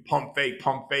then he would pump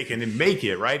fake, and then make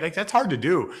it, right? Like, that's hard to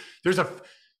do. There's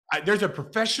a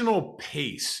professional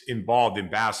pace involved in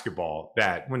basketball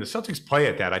that when the Celtics play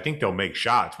at that, I think they'll make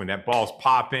shots. When that ball's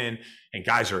popping and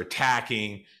guys are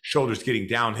attacking, shoulders getting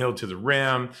downhill to the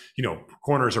rim,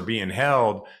 corners are being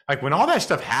held. Like, when all that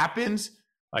stuff happens,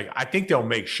 like, I think they'll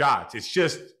make shots. It's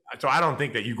just, so I don't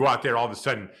think that you go out there all of a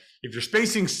sudden, if your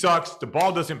spacing sucks, the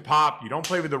ball doesn't pop, you don't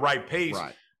play with the right pace.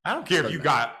 Right. I don't care if you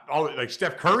got like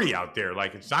Steph Curry out there,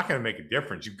 like, it's not going to make a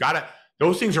difference. You've got to,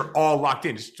 those things are all locked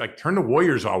in. Just like, turn the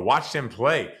Warriors on, watch them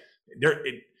play.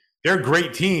 They're a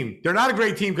great team. They're not a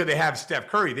great team because they have Steph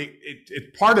Curry.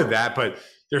 It's part of that, but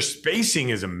their spacing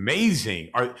is amazing.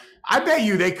 I bet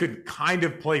you they could kind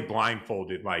of play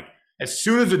blindfolded, like, as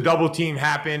soon as a double team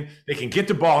happened, they can get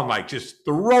the ball and like just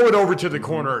throw it over to the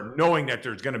corner, knowing that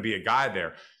there's going to be a guy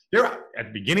there. At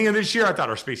the beginning of this year, I thought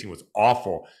our spacing was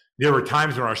awful. There were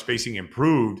times when our spacing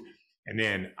improved. And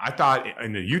then I thought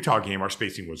in the Utah game, our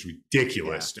spacing was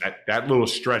ridiculous. Yeah. That little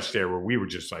stretch there where we were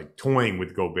just like toying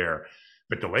with Gobert.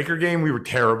 But the Laker game, we were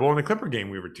terrible. And the Clipper game,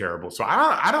 we were terrible. So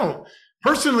I don't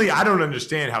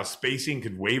understand how spacing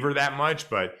could waver that much,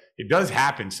 but it does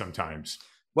happen sometimes.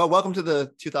 Well, welcome to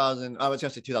the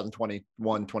 2021-22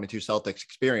 Celtics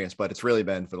experience, but it's really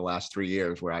been for the last 3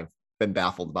 years where I've been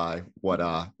baffled by why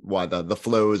the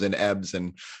flows and ebbs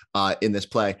and in this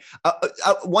play.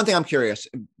 One thing I'm curious,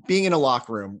 being in a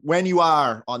locker room, when you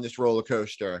are on this roller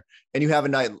coaster and you have a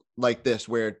night like this,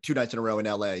 where 2 nights in a row in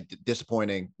LA,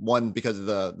 disappointing, one because of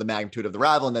the magnitude of the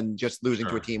rival and then just losing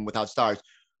to a team without stars,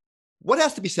 what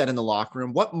has to be said in the locker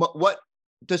room? What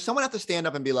does someone have to stand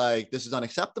up and be like, this is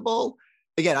unacceptable?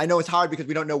 Again, I know it's hard because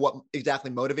we don't know what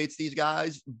exactly motivates these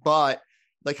guys, but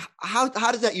like, how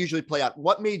does that usually play out?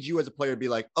 What made you as a player be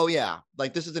like, oh yeah,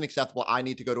 like this isn't acceptable, I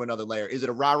need to go to another layer? Is it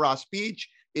a rah-rah speech?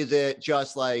 Is it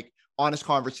just like honest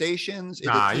conversations? You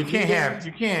can't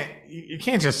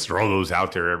just throw those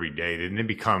out there every day. Didn't it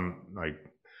become like,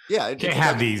 you can't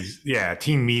have these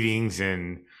team meetings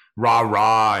and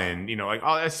rah-rah and like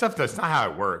all that stuff. That's not how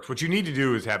it works. What you need to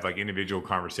do is have like individual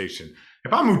conversation.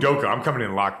 If I'm Udoka, I'm coming in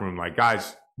the locker room like,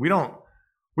 guys, we don't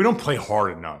play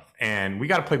hard enough, and we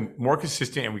got to play more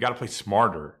consistent, and we got to play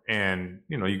smarter. And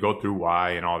you go through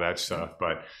why and all that stuff,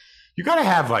 but you got to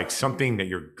have like something that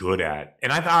you're good at.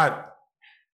 And I thought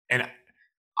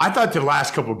the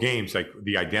last couple of games, like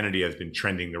the identity has been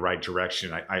trending the right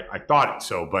direction. I thought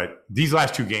so, but these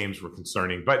last 2 games were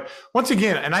concerning. But once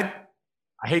again, and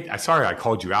sorry I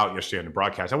called you out yesterday on the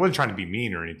broadcast. I wasn't trying to be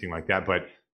mean or anything like that, but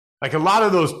like a lot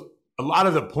of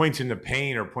the points in the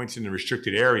paint or points in the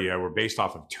restricted area were based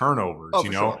off of turnovers,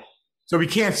 Sure. So we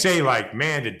can't say like,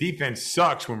 man, the defense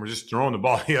sucks when we're just throwing the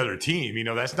ball to the other team. You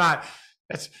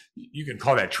can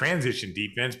call that transition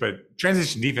defense, but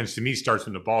transition defense to me starts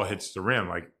when the ball hits the rim.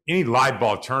 Like any live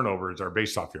ball turnovers are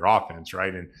based off your offense,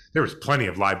 right? And there was plenty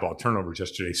of live ball turnovers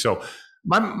yesterday. So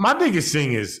my biggest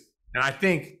thing is, and I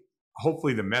think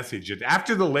hopefully the message is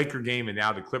after the Laker game and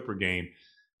now the Clipper game,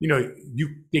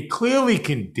 they clearly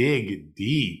can dig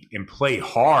deep and play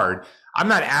hard. I'm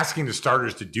not asking the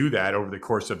starters to do that over the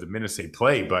course of the minutes they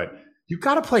play, but you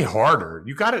got to play harder.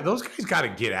 Those guys got to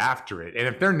get after it. And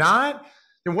if they're not,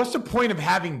 then what's the point of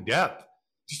having depth?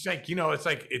 Just like,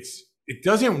 it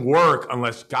doesn't work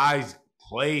unless guys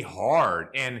play hard.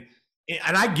 And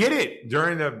I get it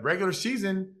during the regular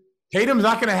season, Tatum's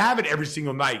not going to have it every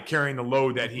single night carrying the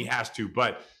load that he has to,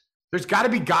 but there's got to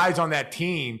be guys on that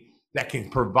team that can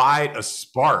provide a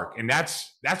spark. And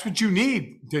that's what you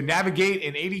need to navigate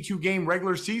an 82-game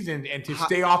regular season and to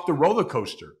stay off the roller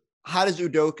coaster. How does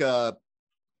Udoka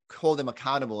hold them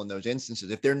accountable in those instances?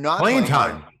 If they're not playing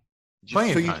time.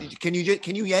 Can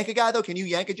you yank a guy though? Can you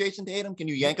yank a Jason Tatum? Can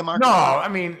you yank a Marcus? No, I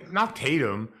mean, not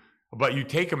Tatum, but you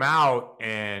take him out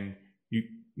and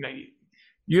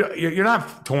you're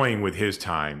not toying with his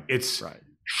time. It's right.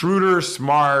 Schroeder,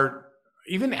 Smart,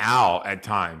 even Al at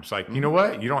times. Like, you know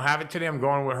what? You don't have it today. I'm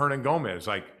going with Hernan Gomez.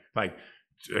 Like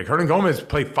Hernan Gomez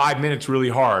played 5 minutes really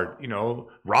hard.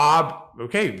 Rob,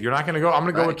 okay, you're not going to go. I'm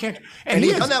going to go with Cantor. And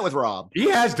he's done that with Rob. He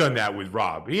has done that with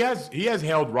Rob. He has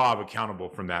held Rob accountable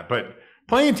from that. But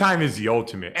playing time is the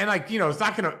ultimate. And it's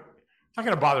not going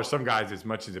to bother some guys as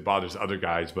much as it bothers other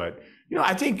guys. But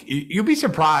I think you'll be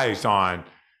surprised on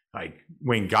like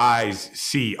when guys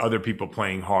see other people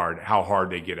playing hard, how hard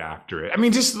they get after it. I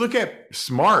mean, just look at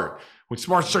Smart. When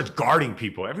Smart starts guarding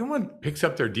people, everyone picks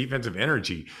up their defensive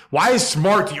energy. Why is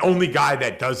Smart the only guy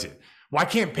that does it? Why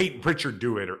can't Peyton Pritchard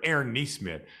do it or Aaron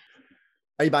Nesmith?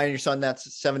 Are you buying your son that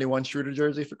 71 Schroeder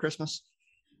jersey for Christmas?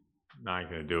 Not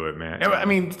going to do it, man. I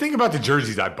mean, think about the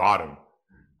jerseys I bought him.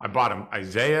 I bought him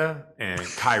Isaiah and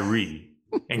Kyrie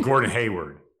and Gordon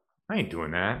Hayward. I ain't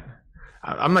doing that.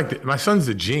 I'm like, my son's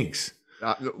the jinx.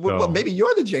 Well, maybe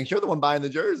you're the jinx. You're the one buying the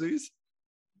jerseys.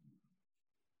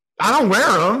 I don't wear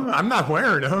them. I'm not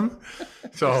wearing them.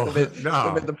 So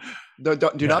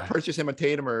do not purchase him a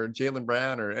Tatum or Jaylen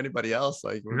Brown or anybody else.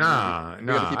 Like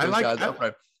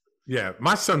Yeah,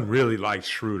 my son really likes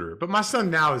Schroeder, but my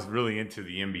son now is really into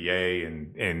the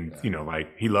NBA and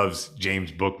like he loves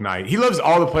James Bouknight. He loves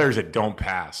all the players that don't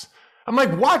pass. I'm like,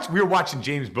 we were watching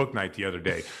James Bouknight the other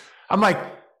day. I'm like,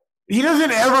 he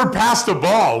doesn't ever pass the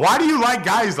ball. Why do you like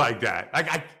guys like that?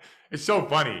 It's so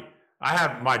funny. I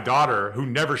have my daughter who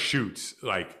never shoots.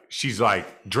 Like, she's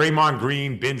like Draymond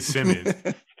Green, Ben Simmons.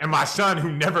 And my son,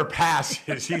 who never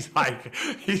passes, he's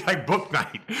like book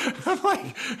night. I'm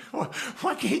like,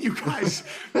 why can't you guys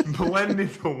blend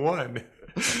into one?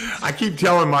 I keep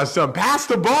telling my son, pass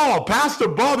the ball.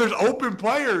 There's open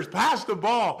players. Pass the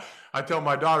ball. I tell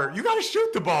my daughter, you got to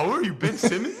shoot the ball. Who are you, Ben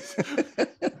Simmons?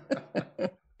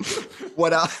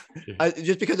 What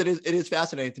just because it is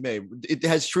fascinating to me.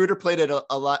 Has Schroeder played at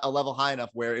a level high enough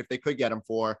where if they could get him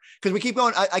because we keep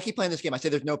going, I keep playing this game. I say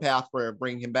there's no path for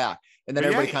bringing him back, and then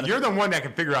everybody you're the one that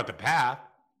can figure out the path.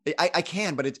 I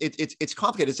can, but it's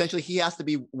complicated. Essentially, he has to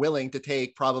be willing to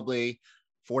take probably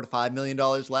 $4 to $5 million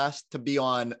less to be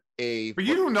on a. But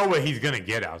you don't know what he's going to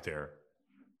get out there.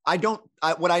 I don't.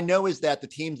 What I know is that the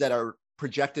teams that are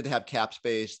projected to have cap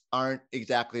space aren't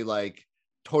exactly like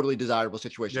totally desirable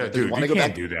situations. Yeah, dude, you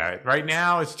can't do that. Right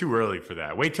now, it's too early for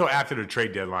that. Wait till after the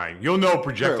trade deadline. You'll know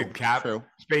projected cap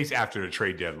space after the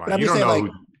trade deadline. You don't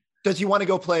know. Does he want to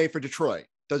go play for Detroit?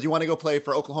 Does he want to go play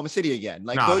for Oklahoma City again?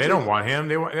 Like, no, they don't want him.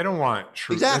 They don't want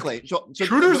Schroeder. Exactly. So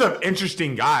Schroeder's an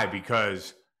interesting guy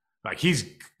because like he's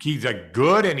like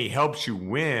good and he helps you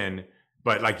win,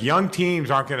 but like young teams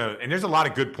aren't gonna. And there's a lot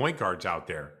of good point guards out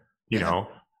there, you know.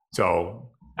 So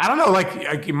I don't know,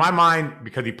 like in my mind,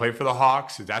 because he played for the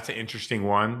Hawks, that's an interesting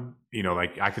one. You know,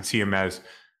 like I could see him as,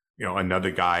 you know,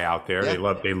 another guy out there.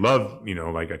 Yeah. They love, you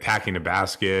know, like attacking the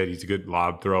basket. He's a good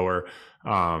lob thrower.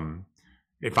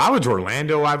 If I was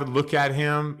Orlando, I would look at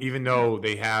him, even though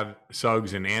they have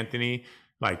Suggs and Anthony.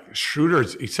 Like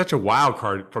he's such a wild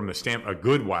card from a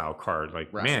good wild card.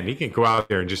 Like, man, he can go out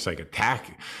there and just like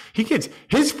attack. He gets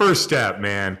his first step,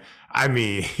 man. I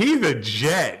mean, he's a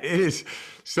jet. It is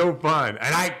so fun.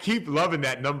 And I keep loving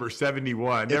that number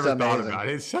 71. Never thought about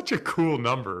it. It's such a cool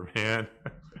number, man.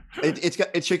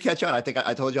 It should catch on. I think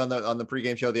I told you on the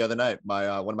pregame show the other night.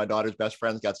 My one of my daughter's best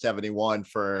friends got 71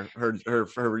 for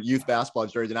her youth basketball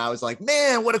jersey, and I was like,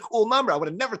 man, what a cool number! I would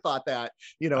have never thought that.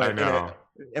 You know, I know.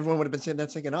 Everyone would have been sitting there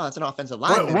thinking, oh, that's an offensive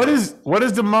line. What is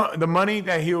the money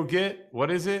that he'll get? What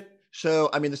is it? So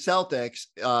I mean, the Celtics,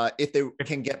 if they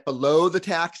can get below the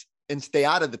tax and stay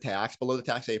out of the tax, below the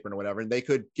tax apron or whatever, and they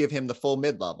could give him the full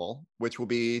mid-level, which will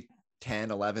be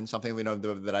 10, 11, something, we know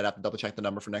that I'd have to double check the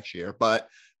number for next year. But,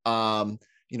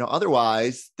 you know,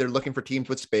 otherwise they're looking for teams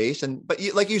with space. But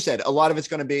like you said, a lot of it's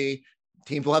going to be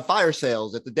teams will have fire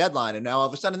sales at the deadline. And now all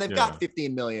of a sudden they've got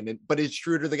 15 million, but is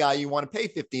Schroeder the guy you want to pay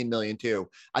 15 million to?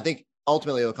 I think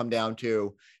ultimately it'll come down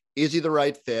to, is he the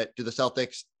right fit? Do the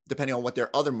Celtics, depending on what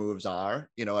their other moves are,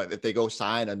 you know, if they go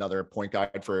sign another point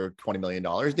guard for $20 million,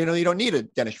 you know, you don't need a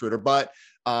Dennis Schroeder, but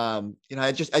you know,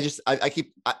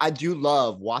 I do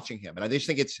love watching him. And I just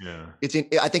think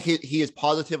I think he is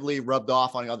positively rubbed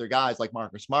off on other guys like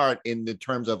Marcus Smart in the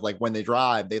terms of like when they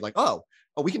drive, they like, oh,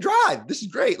 we can drive. This is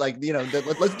great. Like, you know,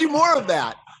 let's do more of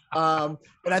that. And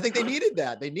I think they needed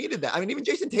that. I mean, even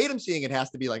Jason Tatum seeing it has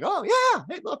to be like, oh yeah,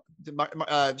 hey, look,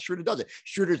 Schroeder does it.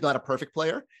 Schroeder's not a perfect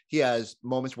player. He has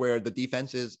moments where the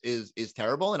defense is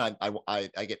terrible, and I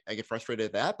get frustrated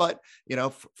at that. But you know,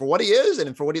 for what he is,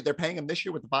 and for what they're paying him this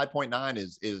year with the 5.9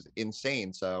 is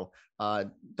insane. So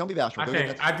don't be bashful.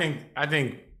 I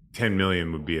think 10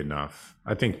 million would be enough.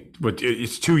 I think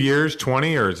it's 2 years,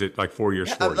 20, or is it like 4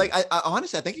 years? 40? Like I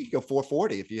honestly, I think you could go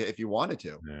 440 if you wanted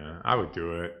to. Yeah, I would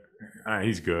do it.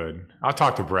 He's good. I'll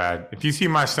talk to Brad. If you see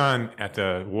my son at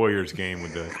the Warriors game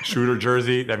with the Schroeder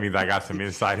jersey, that means I got some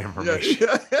inside information.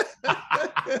 All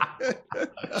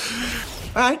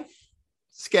right,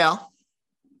 Scal,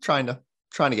 trying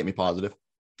to get me positive.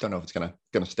 Don't know if it's gonna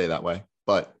stay that way,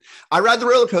 but I ride the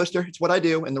roller coaster. It's what I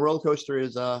do, and the roller coaster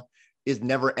is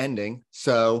never ending.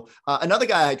 So another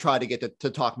guy I tried to get to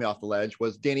talk me off the ledge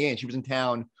was Danny Ainge. He was in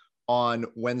town on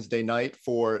Wednesday night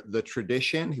for the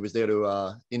tradition. He was there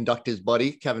to induct his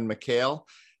buddy, Kevin McHale.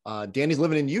 Danny's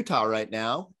living in Utah right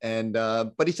now. And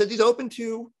but he says he's open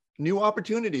to new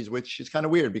opportunities, which is kind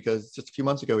of weird because just a few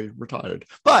months ago he retired.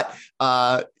 But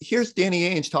here's Danny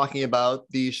Ainge talking about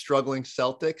the struggling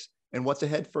Celtics and what's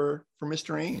ahead for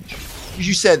Mr. Ainge.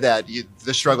 You said that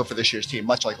the struggle for this year's team,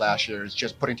 much like last year, is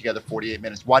just putting together 48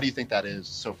 minutes. Why do you think that is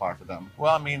so far for them?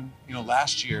 Well, I mean, you know,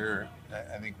 last year,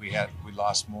 I think we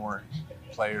lost more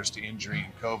players to injury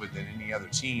and COVID than any other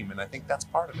team, and I think that's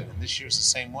part of it. And this year's the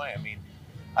same way. I mean,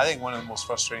 I think one of the most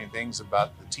frustrating things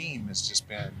about the team has just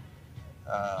been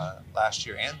last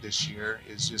year and this year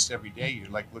is just every day you're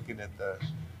like looking at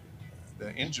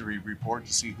the injury report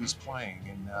to see who's playing,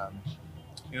 and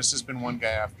you know, it's just been one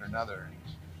guy after another. And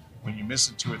when you miss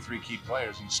 2 or 3 key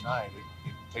players each night,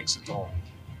 it takes a toll.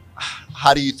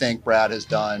 How do you think Brad has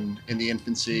done in the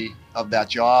infancy of that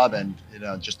job, and you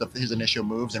know, just his initial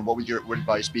moves, and what would your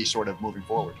advice be sort of moving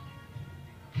forward?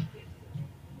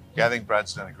 Yeah, I think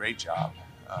Brad's done a great job.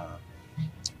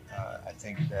 I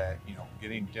think that,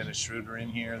 getting Dennis Schroeder in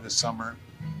here this summer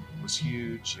was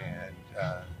huge, and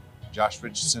Josh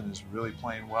Richardson is really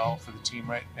playing well for the team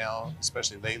right now,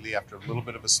 especially lately after a little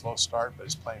bit of a slow start, but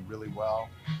he's playing really well.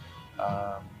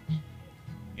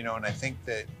 And I think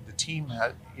that the team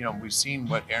had, we've seen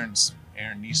what Aaron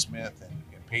Neesmith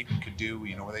and Peyton could do,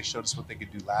 where they showed us what they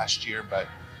could do last year, but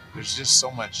there's just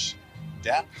so much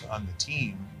depth on the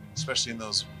team, especially in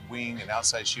those wing and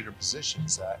outside shooter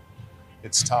positions, that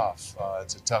it's tough.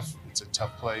 It's a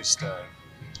tough place to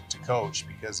coach,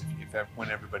 because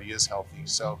when everybody is healthy.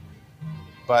 So,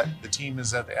 but the team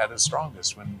is at its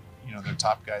strongest when their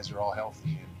top guys are all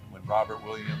healthy, and when Robert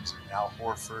Williams and Al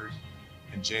Horford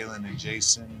and Jalen and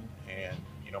Jason and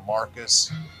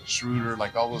Marcus, Schroeder,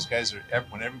 like all those guys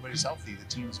when everybody's healthy, the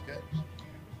team's good.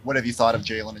 What have you thought of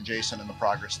Jalen and Jason and the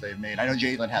progress they've made? I know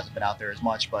Jalen hasn't been out there as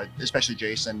much, but especially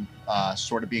Jason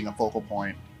sort of being a focal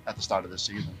point at the start of the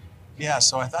season. Yeah,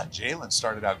 so I thought Jalen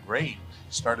started out great.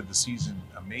 Started the season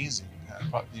amazing.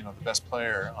 The best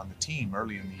player on the team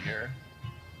early in the year.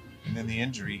 And then the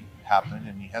injury happened,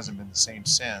 and he hasn't been the same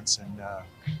since.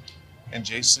 And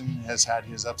Jason has had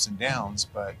his ups and downs,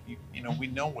 but we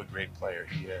know what a great player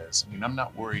he is. I mean, I'm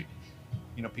not worried.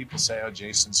 People say, "Oh,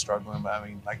 Jason's struggling," but I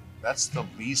mean, like, that's the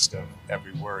least of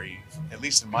every worry, at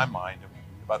least in my mind,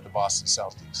 about the Boston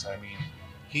Celtics. I mean,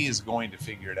 he is going to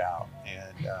figure it out,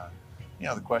 and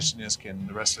the question is, can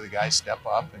the rest of the guys step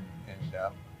up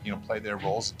and play their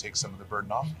roles and take some of the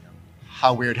burden off of him?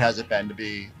 How weird has it been to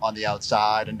be on the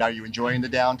outside, and are you enjoying the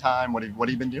downtime? What have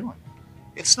you been doing?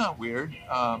 It's not weird.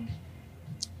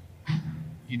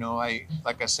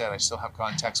 Like I said, I still have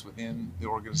contacts within the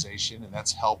organization, and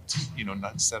that's helped,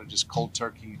 not instead of just cold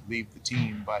turkey leave the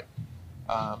team, but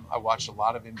I watch a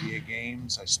lot of NBA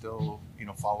games. I still,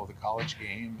 follow the college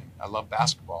game, and I love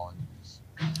basketball.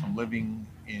 And I'm living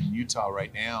in Utah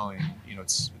right now, and,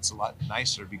 it's a lot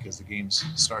nicer because the games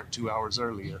start 2 hours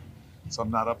earlier. So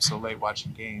I'm not up so late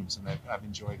watching games, and I've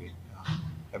enjoyed it.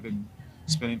 I've been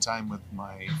spending time with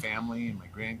my family and my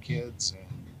grandkids, and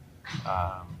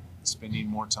spending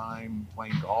more time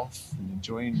playing golf and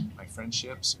enjoying my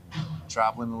friendships and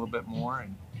traveling a little bit more.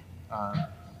 And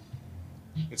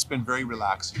it's been very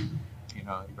relaxing,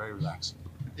 very relaxing.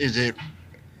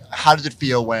 How does it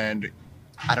feel when,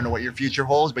 I don't know what your future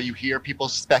holds, but you hear people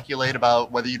speculate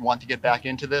about whether you'd want to get back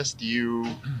into this? Do you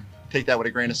take that with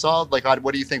a grain of salt? Like,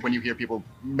 what do you think when you hear people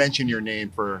mention your name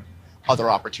for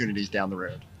other opportunities down the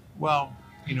road? Well,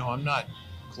 I'm not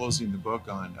closing the book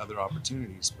on other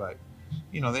opportunities, but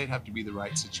they'd have to be the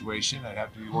right situation. I'd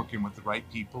have to be working with the right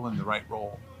people in the right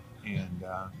role. And,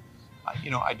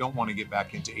 I don't want to get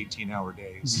back into 18-hour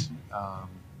days. I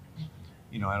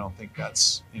don't think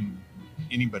that's in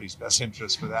anybody's best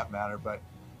interest for that matter. But,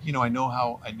 I know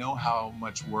how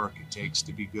much work it takes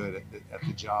to be good at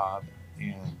the job.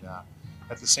 And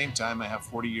at the same time, I have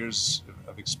 40 years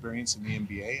of experience in the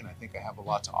NBA, and I think I have a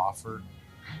lot to offer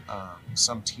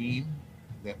some team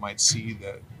that might see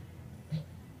that,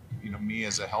 me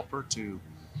as a helper to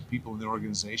people in the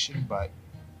organization. But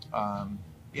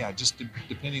just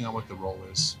depending on what the role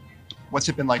is. What's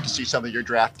it been like to see some of your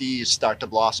draftees start to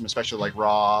blossom, especially like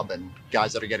Rob and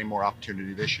guys that are getting more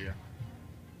opportunity this year?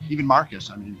 Even Marcus,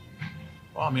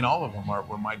 Well, all of them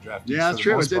were my draftees. Yeah, that's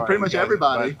true. It's pretty much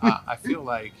everybody. But, I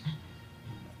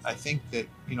think that,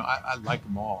 I like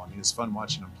them all. It's fun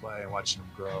watching them play and watching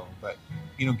them grow. But,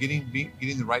 getting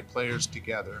the right players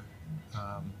together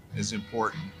is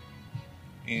important.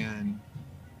 And,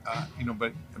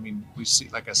 but we see,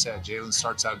 like I said, Jalen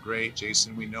starts out great.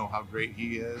 Jason, we know how great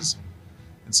he is.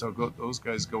 And so those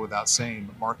guys go without saying.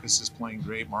 But Marcus is playing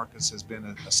great. Marcus has been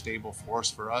a stable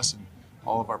force for us in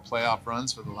all of our playoff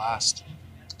runs for the last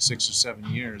 6 or 7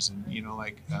 years. And,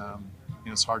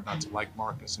 it's hard not to like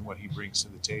Marcus and what he brings to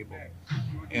the table.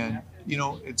 And,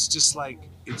 it's just like,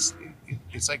 it's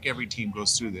like every team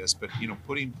goes through this, but,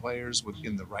 putting players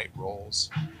within the right roles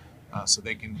so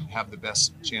they can have the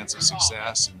best chance of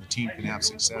success and the team can have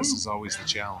success is always the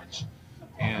challenge.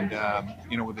 And,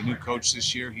 with the new coach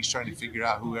this year, he's trying to figure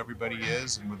out who everybody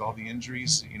is. And with all the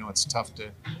injuries, it's tough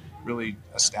to really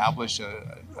establish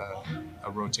a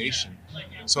rotation.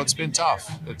 So it's been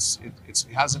tough. It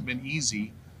hasn't been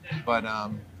easy. But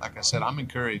like I said, I'm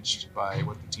encouraged by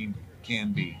what the team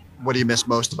can be. What do you miss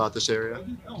most about this area?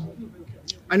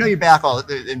 I know you're back all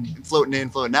and floating in,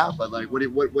 floating out, but like,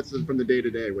 what's from the day to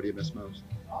day? What do you miss most?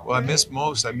 Well, I miss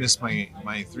my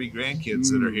 3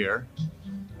 grandkids that are here.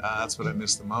 That's what I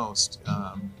miss the most.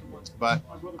 But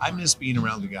I miss being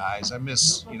around the guys. I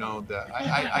miss,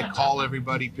 I call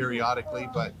everybody periodically,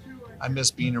 but I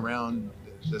miss being around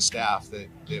the staff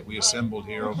that we assembled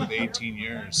here over the 18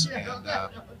 years. And,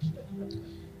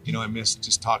 I miss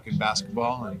just talking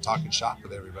basketball and talking shop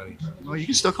with everybody. Well, you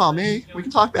can still call me. We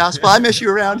can talk basketball. I miss you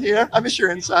around here. I miss your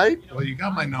insight. Well, you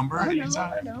got my number. I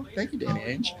know. Thank you, Danny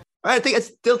Ainge. All right, I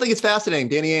still think it's fascinating.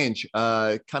 Danny Ainge,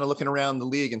 kind of looking around the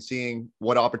league and seeing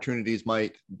what opportunities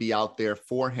might be out there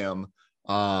for him.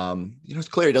 It's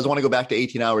clear he doesn't want to go back to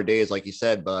 18-hour days, like he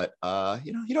said, but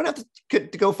you don't have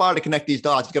to go far to connect these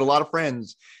dots. He's got a lot of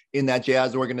friends in that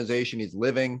Jazz organization. He's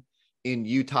living in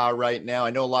Utah right now. I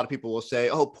know a lot of people will say,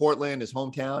 "Oh, Portland is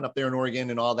hometown up there in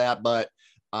Oregon and all that," but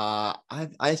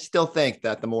I still think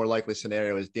that the more likely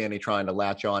scenario is Danny trying to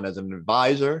latch on as an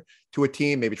advisor to a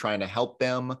team, maybe trying to help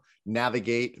them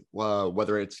navigate,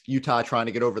 whether it's Utah trying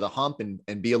to get over the hump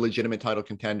and be a legitimate title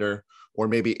contender, or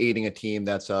maybe aiding a team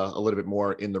that's a little bit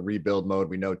more in the rebuild mode.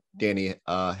 We know Danny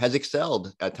has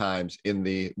excelled at times in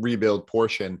the rebuild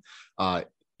portion,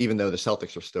 even though the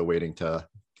Celtics are still waiting to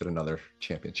get another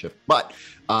championship. But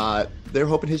they're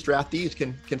hoping his draftees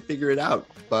can figure it out.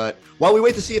 But while we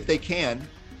wait to see if they can,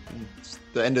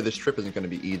 the end of this trip isn't going to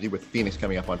be easy, with Phoenix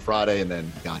coming up on Friday and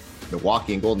then got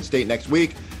Milwaukee and Golden State next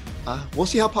week. We'll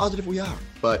see how positive we are.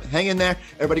 But hang in there.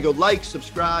 Everybody go like,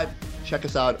 subscribe, check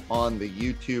us out on the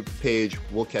YouTube page.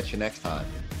 We'll catch you next time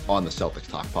on the Celtics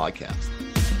Talk podcast.